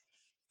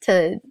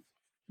to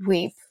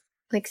weep.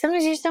 Like,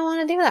 sometimes you just don't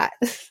want to do that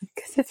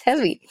because it's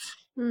heavy.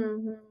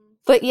 Mm-hmm.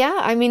 But yeah,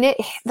 I mean,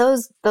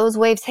 those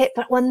waves hit.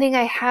 But one thing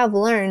I have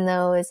learned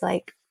though is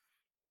like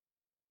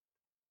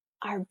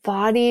our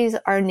bodies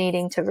are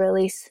needing to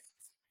release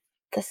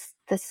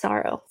the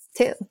sorrow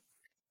too.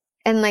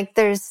 And like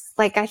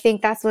I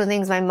think that's one of the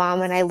things my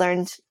mom and I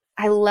learned.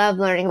 I love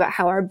learning about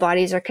how our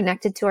bodies are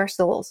connected to our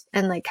souls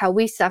and like how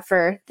we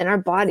suffer, then our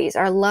bodies,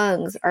 our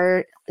lungs,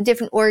 our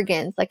different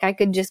organs. Like I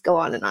could just go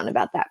on and on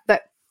about that.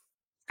 But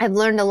I've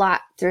learned a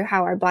lot through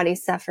how our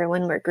bodies suffer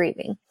when we're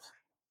grieving.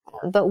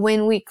 But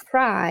when we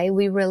cry,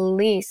 we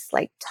release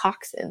like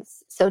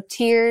toxins. So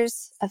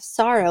tears of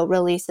sorrow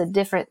release a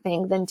different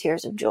thing than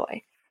tears of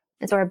joy.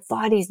 And so our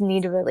bodies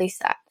need to release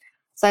that.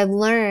 So I've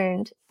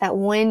learned that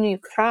when you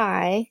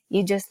cry,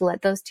 you just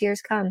let those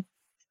tears come.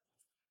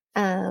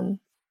 But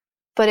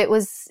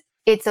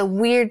it's a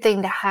weird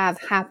thing to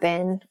have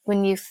happen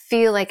when you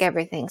feel like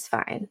everything's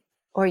fine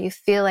or you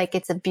feel like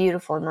it's a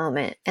beautiful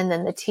moment and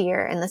then the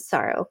tear and the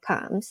sorrow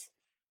comes.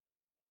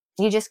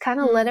 You just kind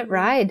of let it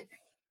ride.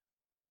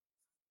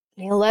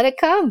 You let it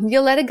come.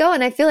 You let it go.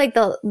 And I feel like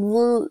the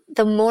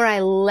more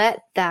I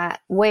let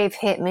that wave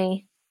hit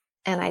me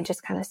and I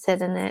just kind of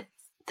sit in it,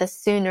 the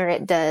sooner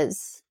it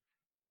does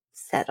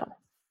settle.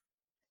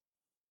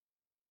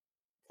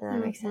 Does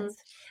that make sense?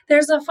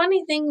 There's a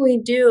funny thing we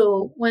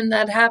do when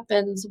that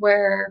happens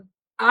where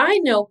I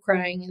know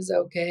crying is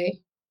okay.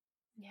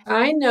 Yeah.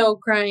 I know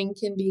crying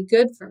can be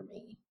good for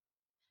me.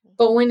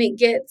 But when it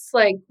gets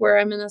like where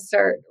I'm going to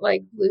start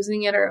like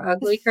losing it or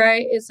ugly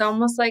cry, it's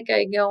almost like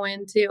I go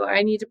into,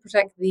 I need to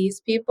protect these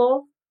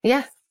people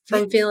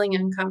from feeling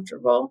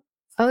uncomfortable.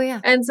 Oh, yeah.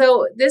 And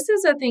so this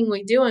is a thing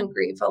we do in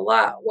grief a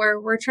lot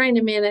where we're trying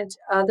to manage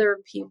other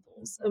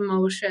people's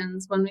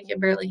emotions when we can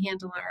barely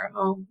handle our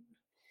own.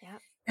 Yeah.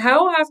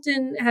 How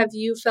often have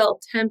you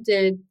felt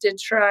tempted to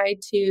try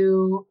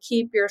to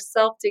keep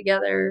yourself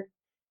together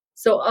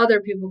so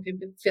other people can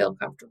feel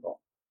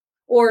comfortable?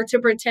 Or to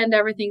pretend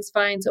everything's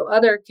fine so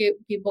other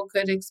people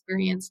could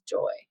experience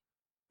joy.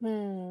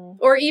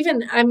 Or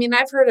even, I mean,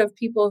 I've heard of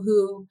people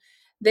who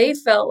they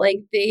felt like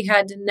they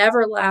had to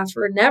never laugh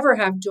or never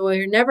have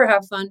joy or never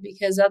have fun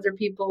because other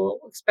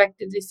people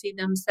expected to see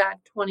them sad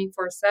 24/7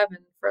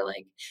 for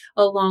like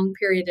a long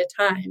period of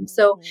time.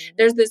 So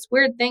there's this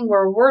weird thing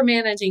where we're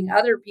managing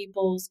other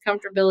people's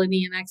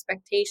comfortability and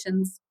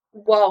expectations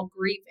while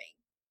grieving.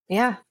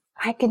 Yeah.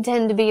 I can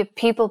tend to be a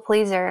people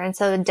pleaser. And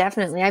so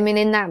definitely, I mean,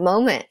 in that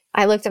moment,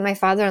 I looked at my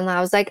father-in-law. I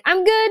was like,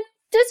 I'm good.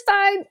 Just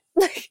fine.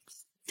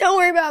 Don't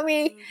worry about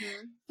me.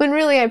 When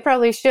really, I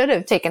probably should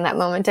have taken that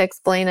moment to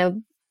explain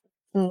a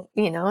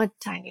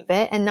tiny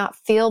bit and not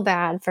feel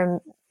bad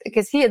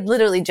because he had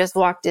literally just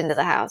walked into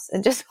the house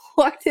and just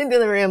walked into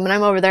the room. And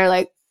I'm over there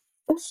like,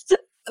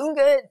 I'm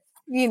good.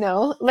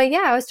 But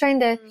yeah, I was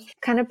trying to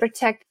kind of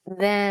protect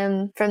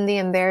them from the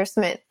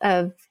embarrassment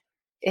of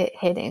it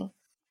hitting.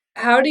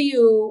 How do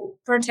you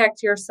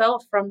protect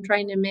yourself from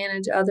trying to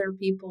manage other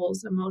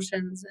people's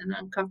emotions and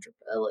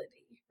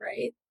uncomfortability,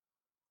 right?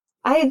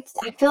 I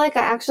feel like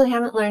I actually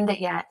haven't learned it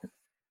yet.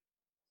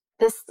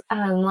 This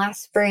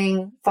last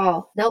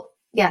fall.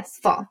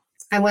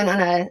 I went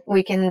on a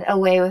weekend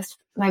away with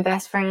my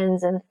best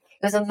friends and it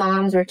was a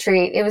mom's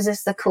retreat. It was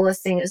just the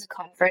coolest thing. It was a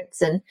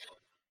conference and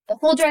the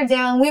whole drive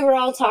down, we were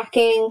all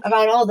talking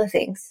about all the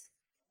things.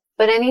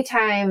 But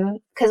anytime,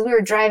 because we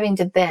were driving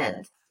to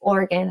Bend,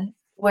 Oregon,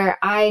 where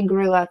I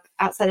grew up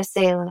outside of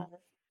Salem.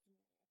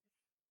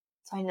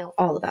 So I know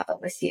all about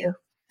OSU.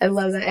 I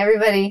love that.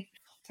 Everybody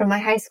from my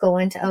high school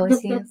went to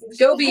OSU.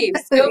 Go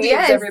Beavs. Go Beavs,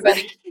 Yes.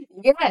 everybody.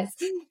 Yes.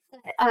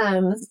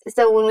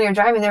 So when we were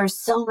driving, there were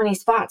so many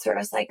spots where I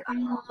was like,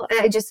 oh,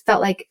 and I just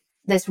felt like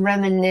this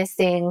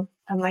reminiscing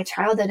of my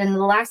childhood. And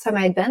the last time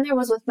I had been there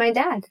was with my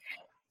dad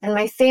and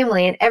my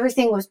family, and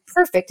everything was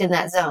perfect in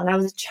that zone. I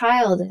was a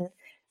child,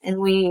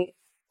 and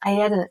I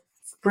hadn't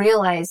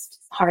realized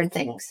hard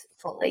things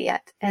fully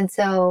yet. And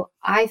so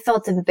I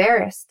felt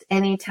embarrassed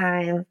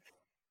anytime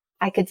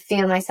I could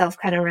feel myself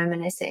kind of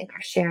reminiscing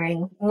or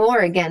sharing more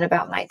again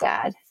about my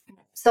dad.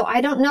 So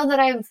I don't know that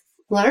I've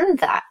learned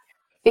that,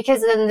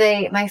 because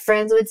then my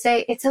friends would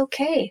say, it's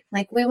okay.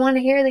 Like, we want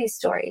to hear these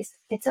stories.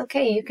 It's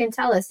okay. You can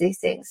tell us these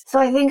things. So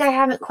I think I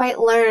haven't quite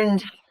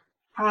learned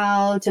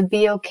how to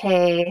be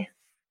okay,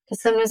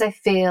 because sometimes I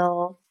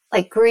feel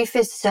like grief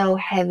is so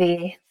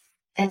heavy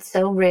and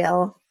so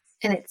real,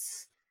 and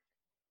it's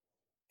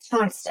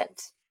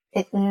constant.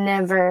 It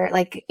never,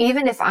 like,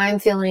 even if I'm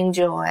feeling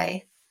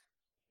joy,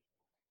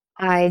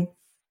 I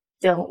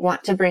don't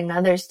want to bring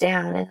others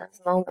down in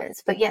those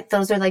moments. But yet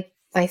those are like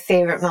my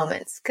favorite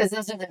moments, because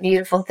those are the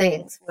beautiful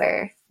things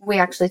where we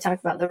actually talk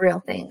about the real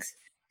things,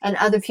 and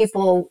other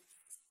people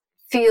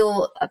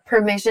feel a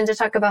permission to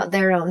talk about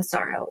their own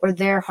sorrow or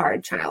their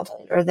hard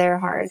childhood or their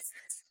hard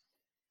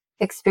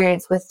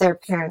experience with their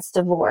parents'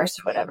 divorce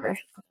or whatever.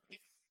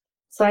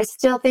 So I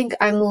still think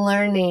I'm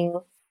learning.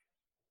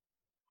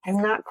 I'm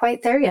not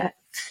quite there yet.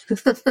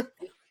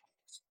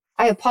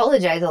 I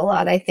apologize a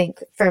lot, I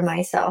think, for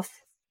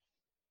myself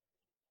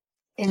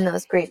in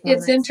those grief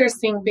moments. It's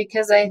interesting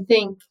because I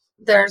think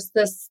there's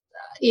this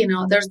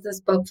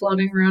book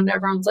floating around.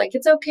 Everyone's like,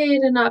 it's okay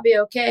to not be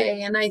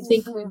okay. And I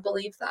think we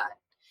believe that.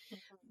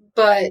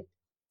 But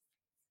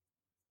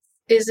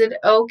is it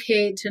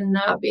okay to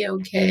not be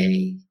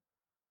okay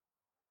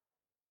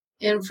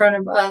in front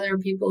of other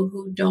people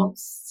who don't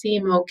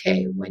seem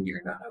okay when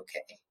you're not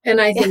okay?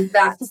 And I think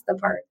that's the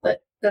part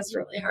that's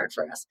really hard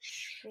for us.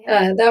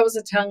 That was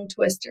a tongue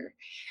twister.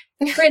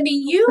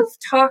 Brittany, you've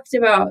talked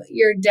about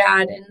your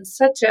dad in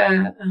such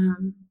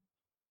an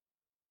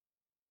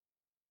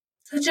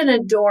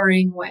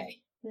adoring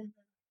way.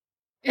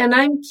 And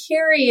I'm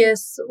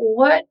curious,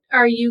 what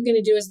are you going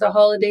to do as the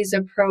holidays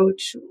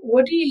approach?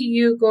 What are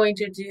you going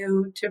to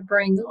do to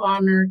bring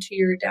honor to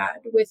your dad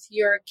with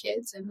your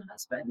kids and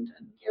husband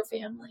and your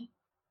family?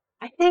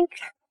 I think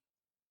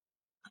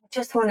I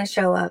just want to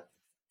show up.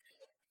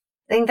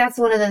 I think that's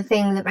one of the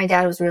things that my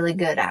dad was really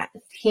good at.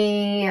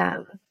 He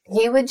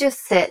would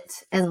just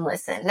sit and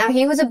listen. Now,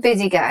 he was a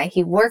busy guy.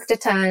 He worked a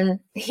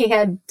ton. He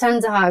had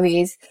tons of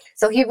hobbies.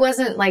 So he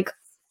wasn't like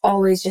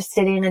always just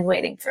sitting and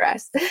waiting for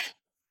us.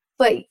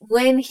 But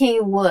when he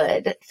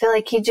would, I feel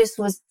like he just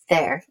was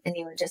there and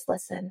he would just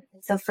listen.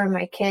 And so for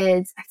my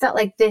kids, I felt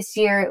like this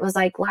year, it was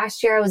like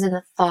last year I was in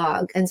the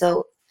fog. And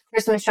so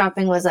Christmas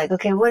shopping was like,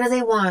 okay, what do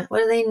they want? What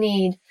do they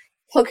need?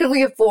 What can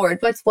we afford?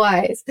 What's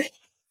wise?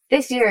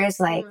 This year is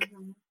like,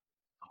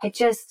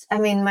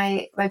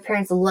 my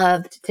parents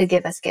loved to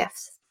give us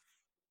gifts.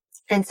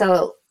 And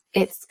so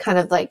it's kind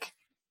of like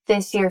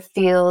this year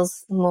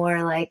feels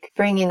more like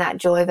bringing that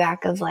joy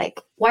back of like,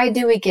 why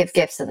do we give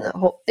gifts in the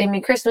whole,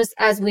 Christmas,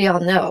 as we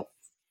all know,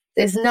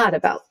 is not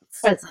about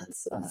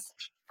presents,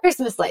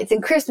 Christmas lights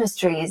and Christmas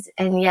trees.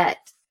 And yet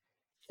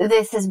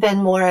this has been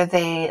more of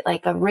a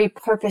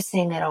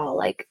repurposing it all.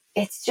 Like,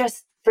 it's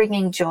just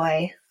bringing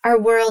joy. Our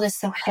world is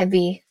so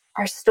heavy.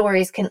 Our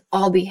stories can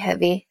all be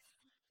heavy.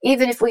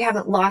 Even if we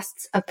haven't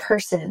lost a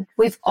person,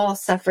 we've all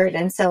suffered.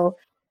 And so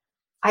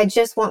I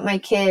just want my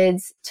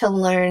kids to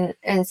learn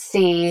and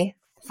see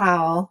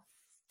how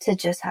to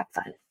just have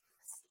fun.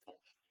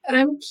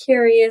 I'm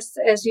curious,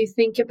 as you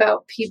think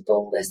about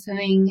people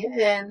listening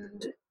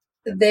and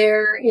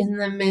they're in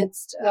the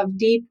midst of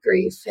deep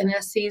grief in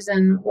a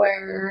season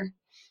where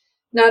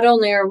not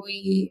only are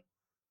we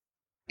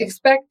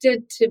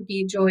expected to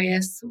be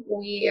joyous,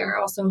 we are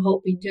also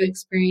hoping to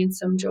experience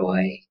some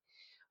joy.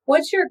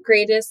 What's your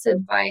greatest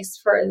advice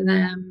for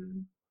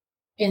them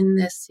in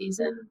this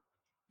season?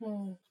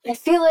 I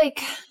feel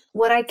like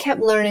what I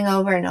kept learning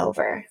over and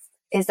over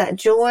is that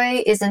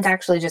joy isn't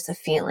actually just a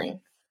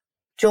feeling.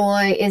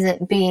 Joy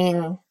isn't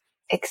being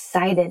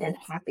excited and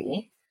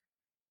happy.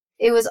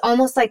 It was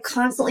almost like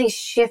constantly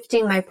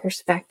shifting my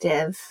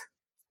perspective,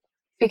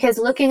 because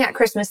looking at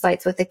Christmas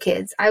lights with the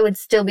kids, I would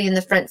still be in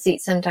the front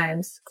seat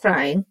sometimes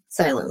crying,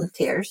 silent with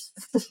tears,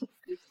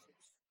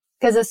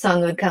 because a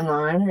song would come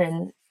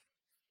on.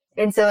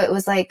 And so it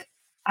was like,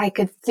 I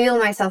could feel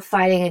myself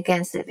fighting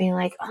against it, being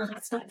like, oh,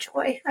 that's not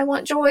joy. I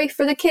want joy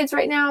for the kids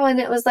right now. And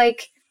it was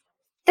like,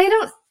 they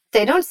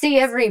don't see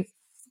every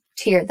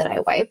tear that I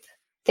wipe.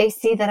 They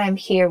see that I'm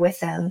here with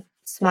them,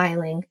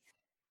 smiling.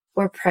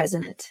 We're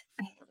present.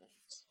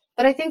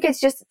 But I think it's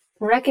just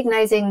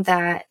recognizing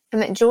that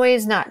joy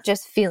is not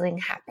just feeling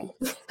happy.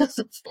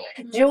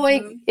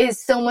 Joy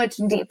is so much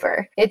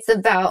deeper. It's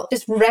about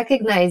just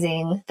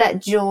recognizing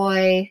that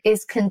joy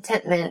is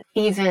contentment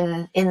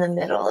even in the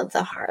middle of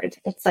the hard.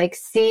 It's like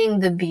seeing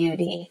the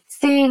beauty,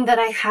 seeing that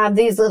I have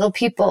these little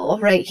people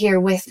right here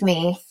with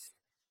me,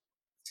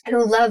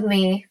 who love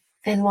me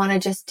and want to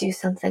just do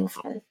something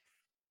fun.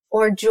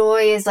 Or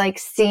joy is like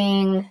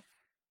seeing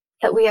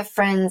that we have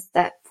friends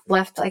that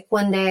left, like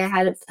one day I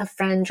had a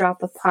friend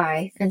drop a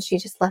pie and she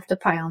just left a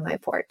pie on my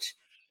porch.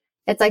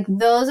 It's like,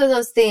 those are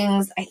those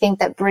things I think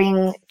that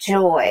bring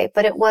joy,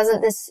 but it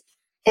wasn't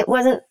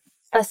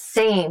the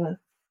same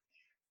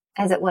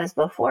as it was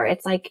before.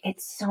 It's like,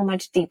 it's so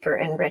much deeper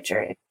and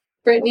richer.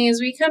 Brittany, as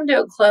we come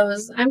to a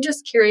close, I'm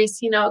just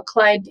curious,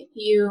 Clyde,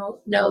 you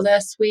know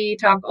this, we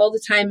talk all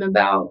the time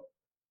about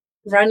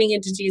running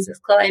into Jesus,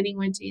 colliding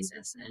with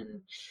Jesus.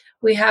 And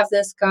we have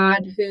this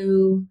God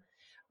who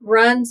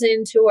runs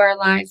into our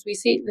lives. We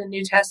see it in the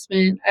New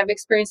Testament. I've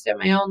experienced it in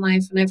my own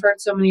life, and I've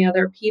heard so many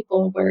other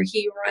people where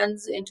he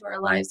runs into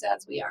our lives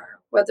as we are,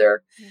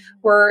 whether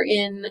we're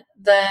in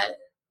the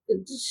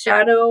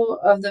shadow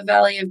of the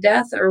valley of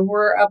death or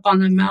we're up on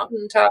the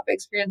mountaintop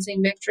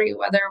experiencing victory,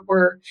 whether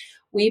we're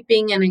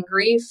weeping and in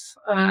grief,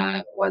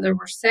 whether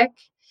we're sick.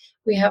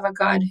 We have a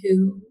God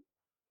who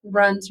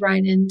runs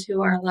right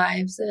into our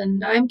lives.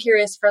 And I'm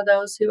curious, for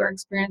those who are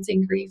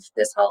experiencing grief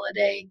this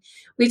holiday,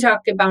 we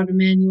talked about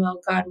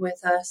Emmanuel, God with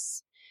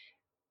us.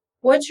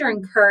 What's your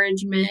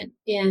encouragement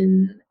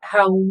in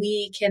how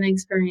we can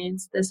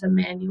experience this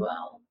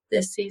Emmanuel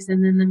this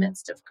season in the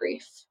midst of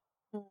grief?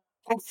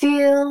 I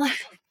feel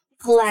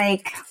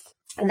like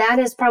that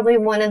is probably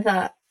one of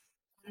the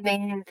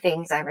main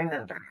things I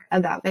remember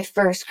about my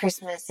first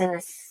Christmas in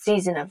this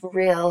season of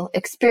real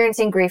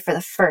experiencing grief for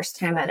the first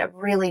time at a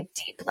really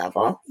deep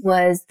level,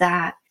 was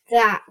that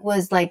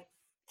was like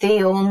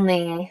the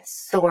only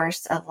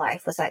source of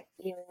life, was like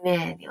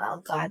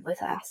Emmanuel, God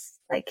with us.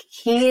 Like,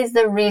 he is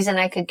the reason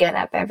I could get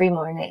up every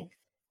morning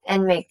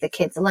and make the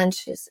kids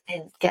lunches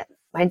and get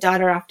my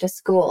daughter off to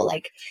school.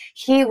 Like,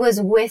 he was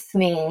with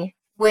me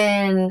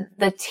when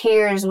the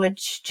tears would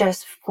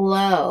just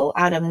flow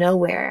out of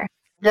nowhere.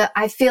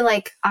 I feel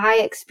like I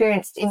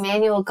experienced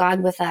Emmanuel,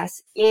 God with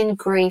us, in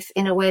grief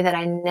in a way that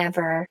I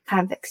never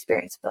have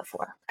experienced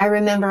before. I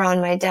remember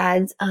on my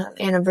dad's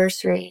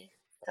anniversary,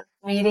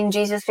 meeting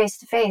Jesus face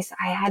to face,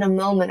 I had a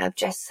moment of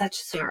just such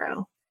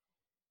sorrow.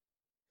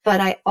 But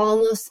I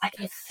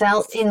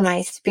felt in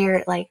my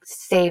spirit, like,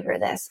 savor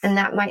this. And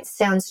that might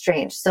sound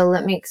strange, so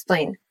let me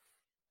explain.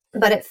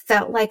 But it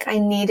felt like I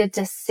needed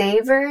to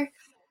savor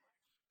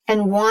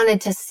and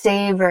wanted to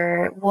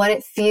savor what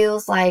it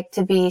feels like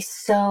to be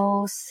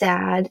so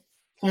sad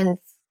and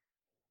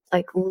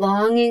like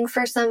longing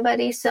for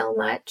somebody so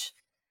much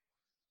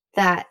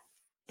that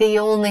the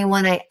only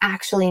one I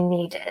actually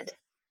needed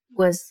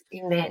was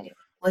Emmanuel,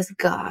 was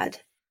God,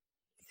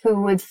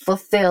 who would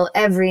fulfill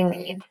every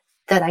need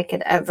that I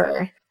could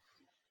ever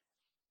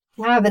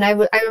have. And I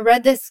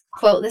read this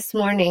quote this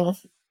morning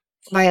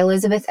by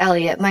Elizabeth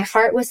Elliot. My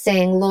heart was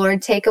saying,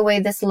 Lord, take away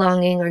this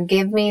longing, or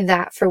give me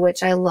that for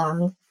which I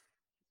long.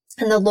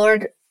 And the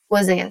Lord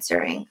was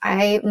answering,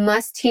 I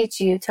must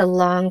teach you to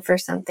long for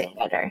something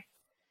better.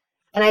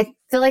 And I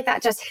feel like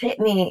that just hit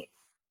me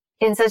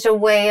in such a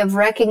way of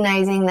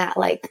recognizing that,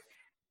 like,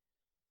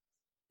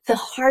 the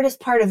hardest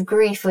part of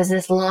grief was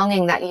this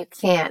longing that you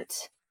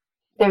can't.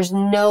 There's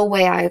no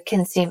way I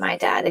can see my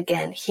dad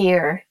again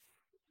here,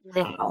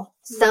 now.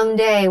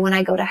 Someday when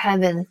I go to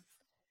heaven,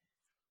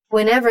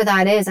 whenever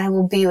that is, I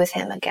will be with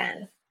him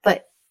again.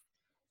 But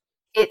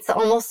it's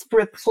almost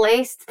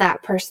replaced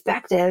that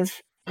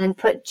perspective and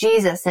put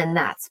Jesus in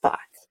that spot.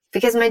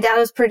 Because my dad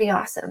was pretty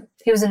awesome.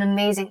 He was an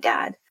amazing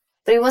dad,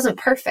 but he wasn't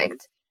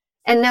perfect.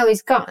 And now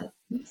he's gone.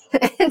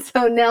 And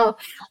so now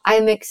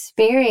I'm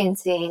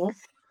experiencing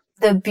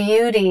the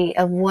beauty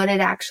of what it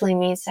actually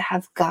means to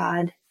have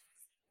God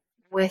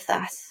with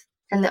us,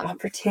 and the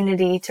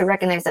opportunity to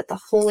recognize that the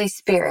Holy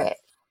Spirit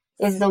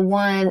is the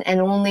one and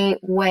only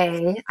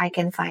way I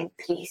can find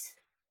peace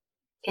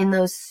in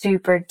those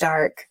super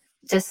dark,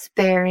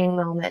 despairing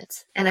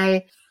moments.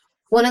 And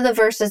one of the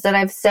verses that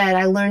I've said,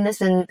 I learned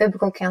this in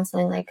biblical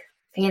counseling like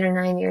 8 or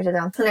 9 years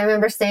ago. And I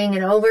remember saying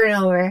it over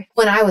and over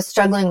when I was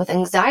struggling with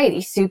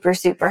anxiety super,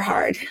 super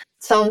hard.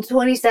 Psalm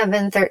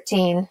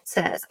 27:13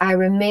 says, I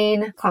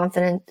remain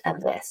confident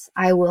of this.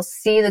 I will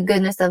see the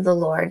goodness of the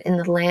Lord in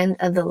the land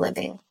of the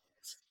living.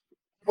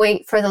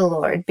 Wait for the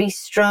Lord. Be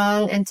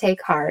strong and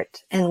take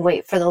heart and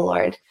wait for the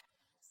Lord.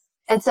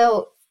 And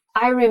so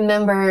I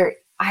remember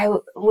I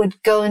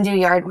would go and do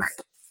yard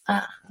work,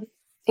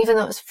 even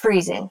though it was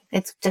freezing.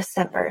 It's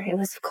December. It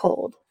was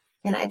cold.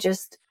 And I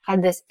just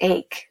had this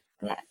ache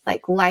that,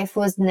 like, life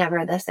was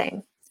never the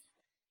same.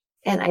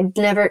 And I'd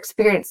never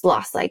experienced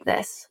loss like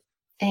this.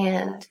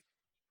 And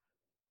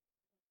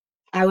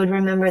I would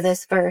remember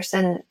this verse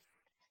and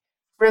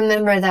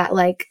remember that,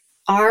 like,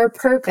 our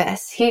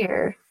purpose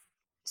here,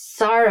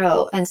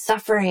 sorrow and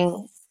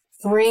suffering,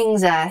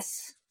 brings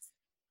us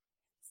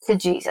to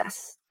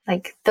Jesus.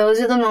 Like, those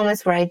are the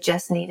moments where I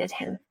just needed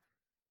him.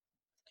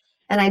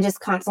 And I just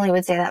constantly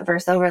would say that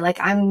verse over, like,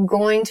 I'm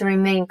going to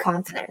remain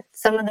confident.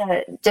 Some of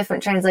the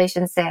different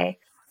translations say,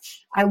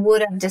 I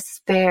would have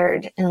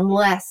despaired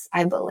unless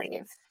I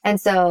believed. And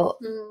so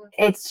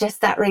it's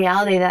just that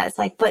reality that it's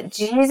like, but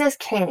Jesus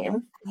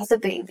came as a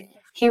baby.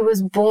 He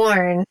was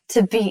born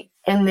to be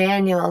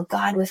Emmanuel,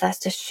 God with us,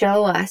 to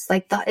show us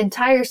like the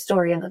entire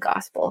story of the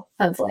gospel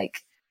of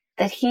like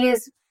that he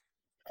is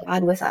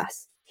God with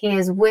us. He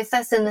is with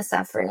us in the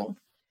suffering,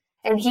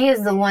 and he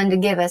is the one to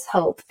give us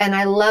hope. And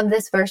I love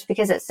this verse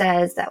because it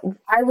says that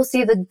I will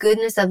see the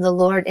goodness of the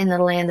Lord in the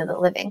land of the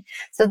living.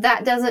 So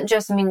that doesn't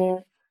just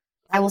mean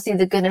I will see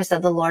the goodness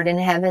of the Lord in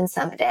heaven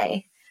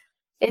someday.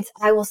 It's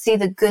I will see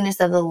the goodness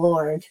of the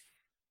Lord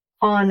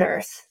on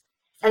earth.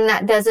 And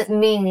that doesn't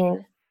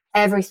mean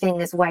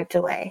everything is wiped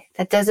away.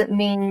 That doesn't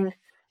mean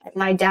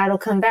my dad will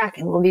come back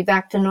and we'll be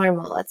back to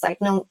normal. It's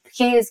like, no,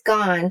 he is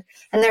gone.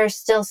 And there is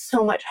still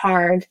so much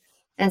hard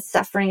and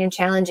suffering and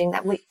challenging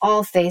that we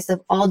all face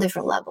of all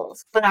different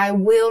levels. But I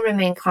will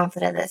remain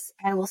confident this.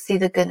 I will see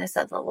the goodness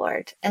of the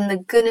Lord. And the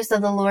goodness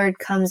of the Lord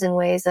comes in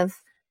ways of,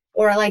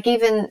 or like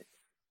even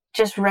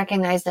just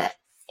recognize that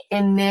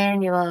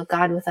Emmanuel,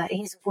 God with us,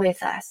 he's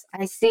with us.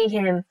 I see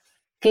him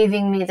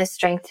giving me the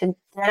strength to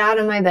get out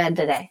of my bed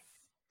today.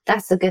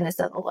 That's the goodness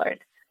of the Lord.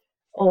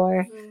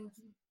 Or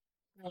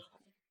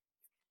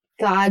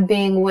God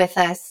being with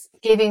us,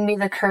 giving me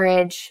the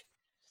courage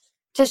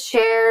to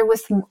share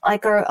with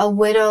like a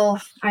widow,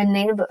 our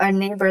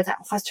neighbor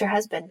that lost her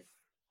husband.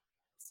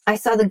 I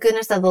saw the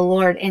goodness of the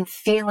Lord in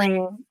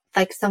feeling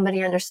like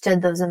somebody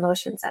understood those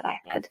emotions that I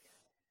had.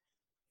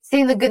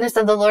 Seeing the goodness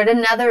of the Lord,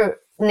 another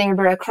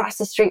neighbor across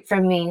the street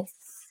from me,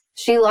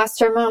 she lost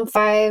her mom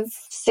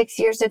 5-6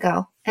 years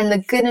ago. And the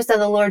goodness of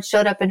the Lord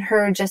showed up in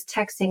her just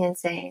texting and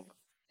saying,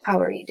 how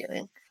are you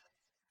doing?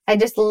 I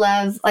just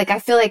love, like, I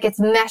feel like it's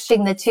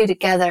meshing the two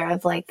together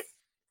of like,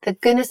 the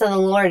goodness of the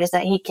Lord is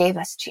that he gave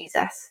us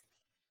Jesus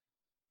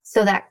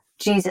so that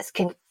Jesus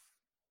can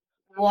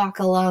walk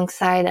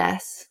alongside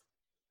us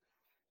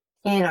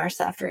in our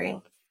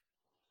suffering,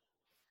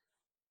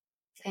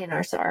 in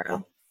our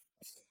sorrow.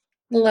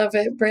 Love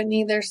it,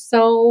 Brittany. There's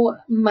so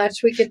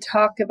much we could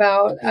talk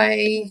about.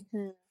 I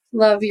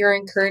love your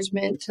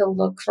encouragement to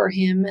look for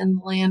him in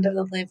the land of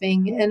the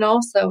living and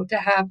also to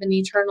have an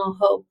eternal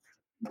hope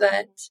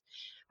that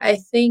I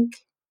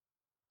think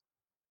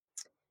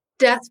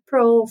death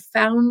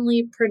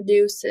profoundly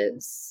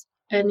produces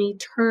an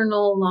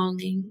eternal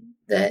longing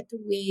that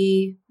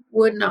we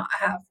would not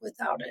have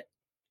without it.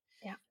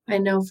 Yeah. I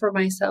know for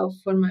myself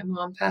when my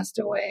mom passed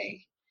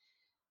away,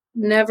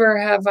 never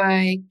have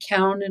I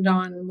counted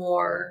on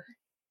more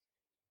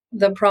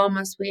the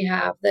promise we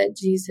have that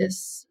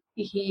Jesus,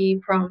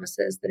 he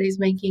promises that he's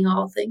making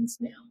all things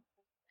new.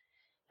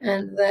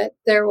 And that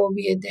there will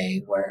be a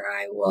day where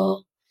I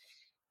will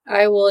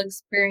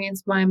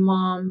experience my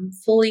mom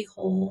fully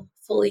whole,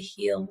 fully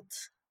healed,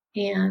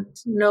 and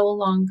no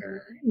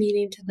longer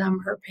needing to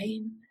numb her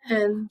pain.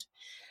 And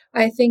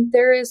I think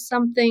there is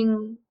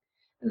something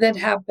that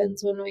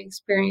happens when we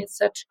experience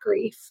such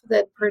grief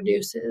that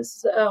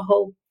produces a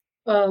hope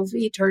of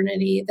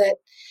eternity that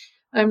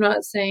I'm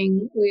not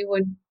saying we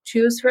would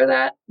choose for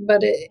that,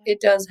 but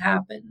it does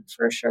happen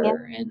for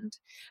sure. Yep. And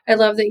I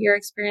love that you're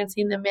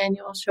experiencing the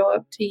Emmanuel show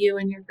up to you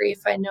in your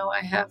grief. I know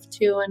I have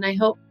too, and I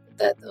hope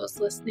that those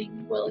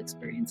listening will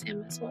experience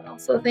him as well.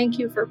 So thank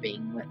you for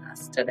being with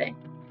us today.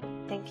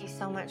 Thank you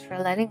so much for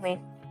letting me.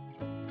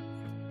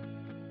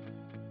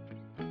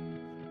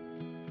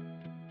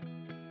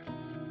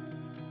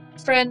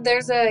 Friend,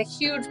 there's a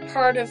huge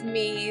part of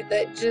me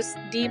that just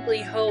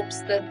deeply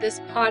hopes that this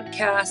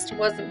podcast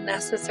wasn't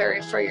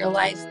necessary for your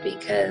life,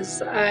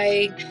 because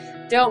I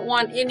don't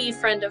want any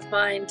friend of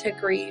mine to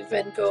grieve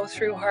and go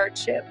through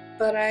hardship.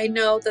 But I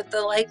know that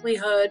the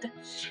likelihood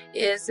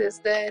is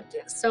that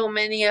so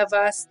many of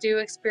us do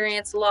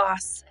experience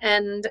loss,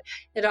 and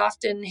it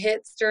often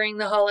hits during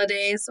the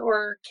holidays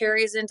or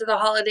carries into the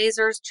holidays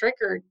or is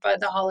triggered by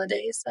the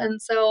holidays.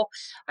 And so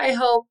I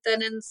hope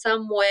that in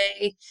some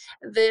way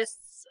this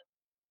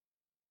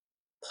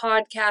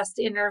podcast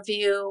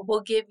interview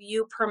will give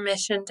you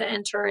permission to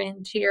enter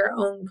into your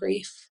own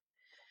grief,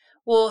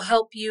 will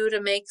help you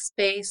to make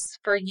space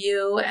for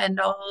you and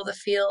all the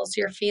feels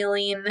you're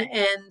feeling,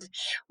 and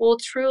will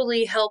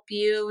truly help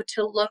you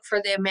to look for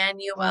the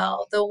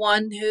Emmanuel, the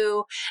one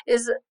who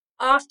is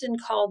often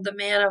called the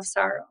man of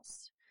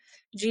sorrows.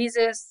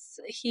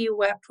 Jesus, he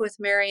wept with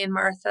Mary and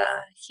Martha.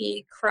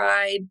 He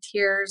cried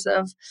tears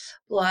of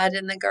blood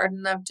in the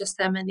Garden of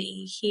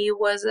Gethsemane. He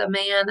was a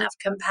man of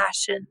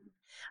compassion,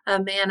 a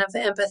man of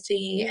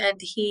empathy, and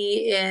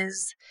he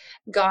is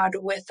God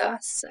with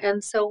us.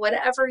 And so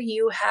whatever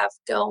you have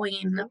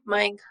going,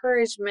 my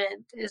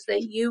encouragement is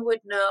that you would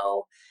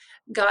know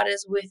God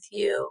is with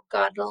you.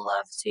 God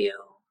loves you.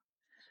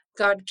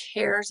 God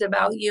cares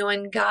about you,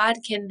 and God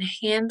can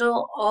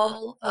handle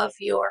all of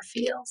your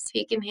feels.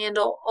 He can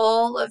handle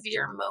all of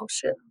your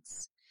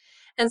emotions.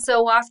 And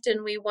so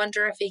often we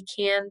wonder if he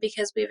can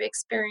because we've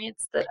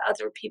experienced that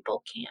other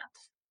people can't.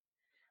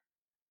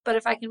 But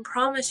if I can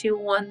promise you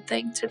one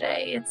thing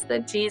today, it's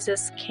that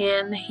Jesus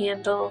can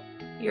handle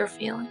your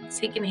feelings.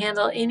 He can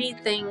handle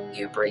anything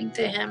you bring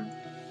to him.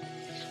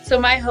 So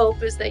my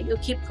hope is that you'll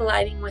keep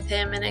colliding with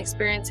him and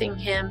experiencing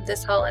him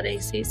this holiday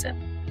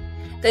season.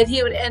 That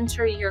he would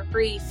enter your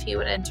grief, he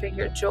would enter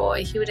your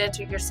joy, he would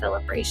enter your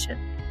celebration,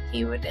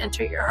 he would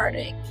enter your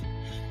heartache.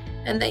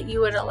 and that you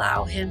would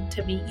allow him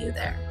to meet you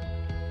there.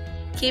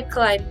 Keep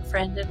colliding,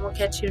 friend, and we'll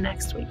catch you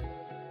next week.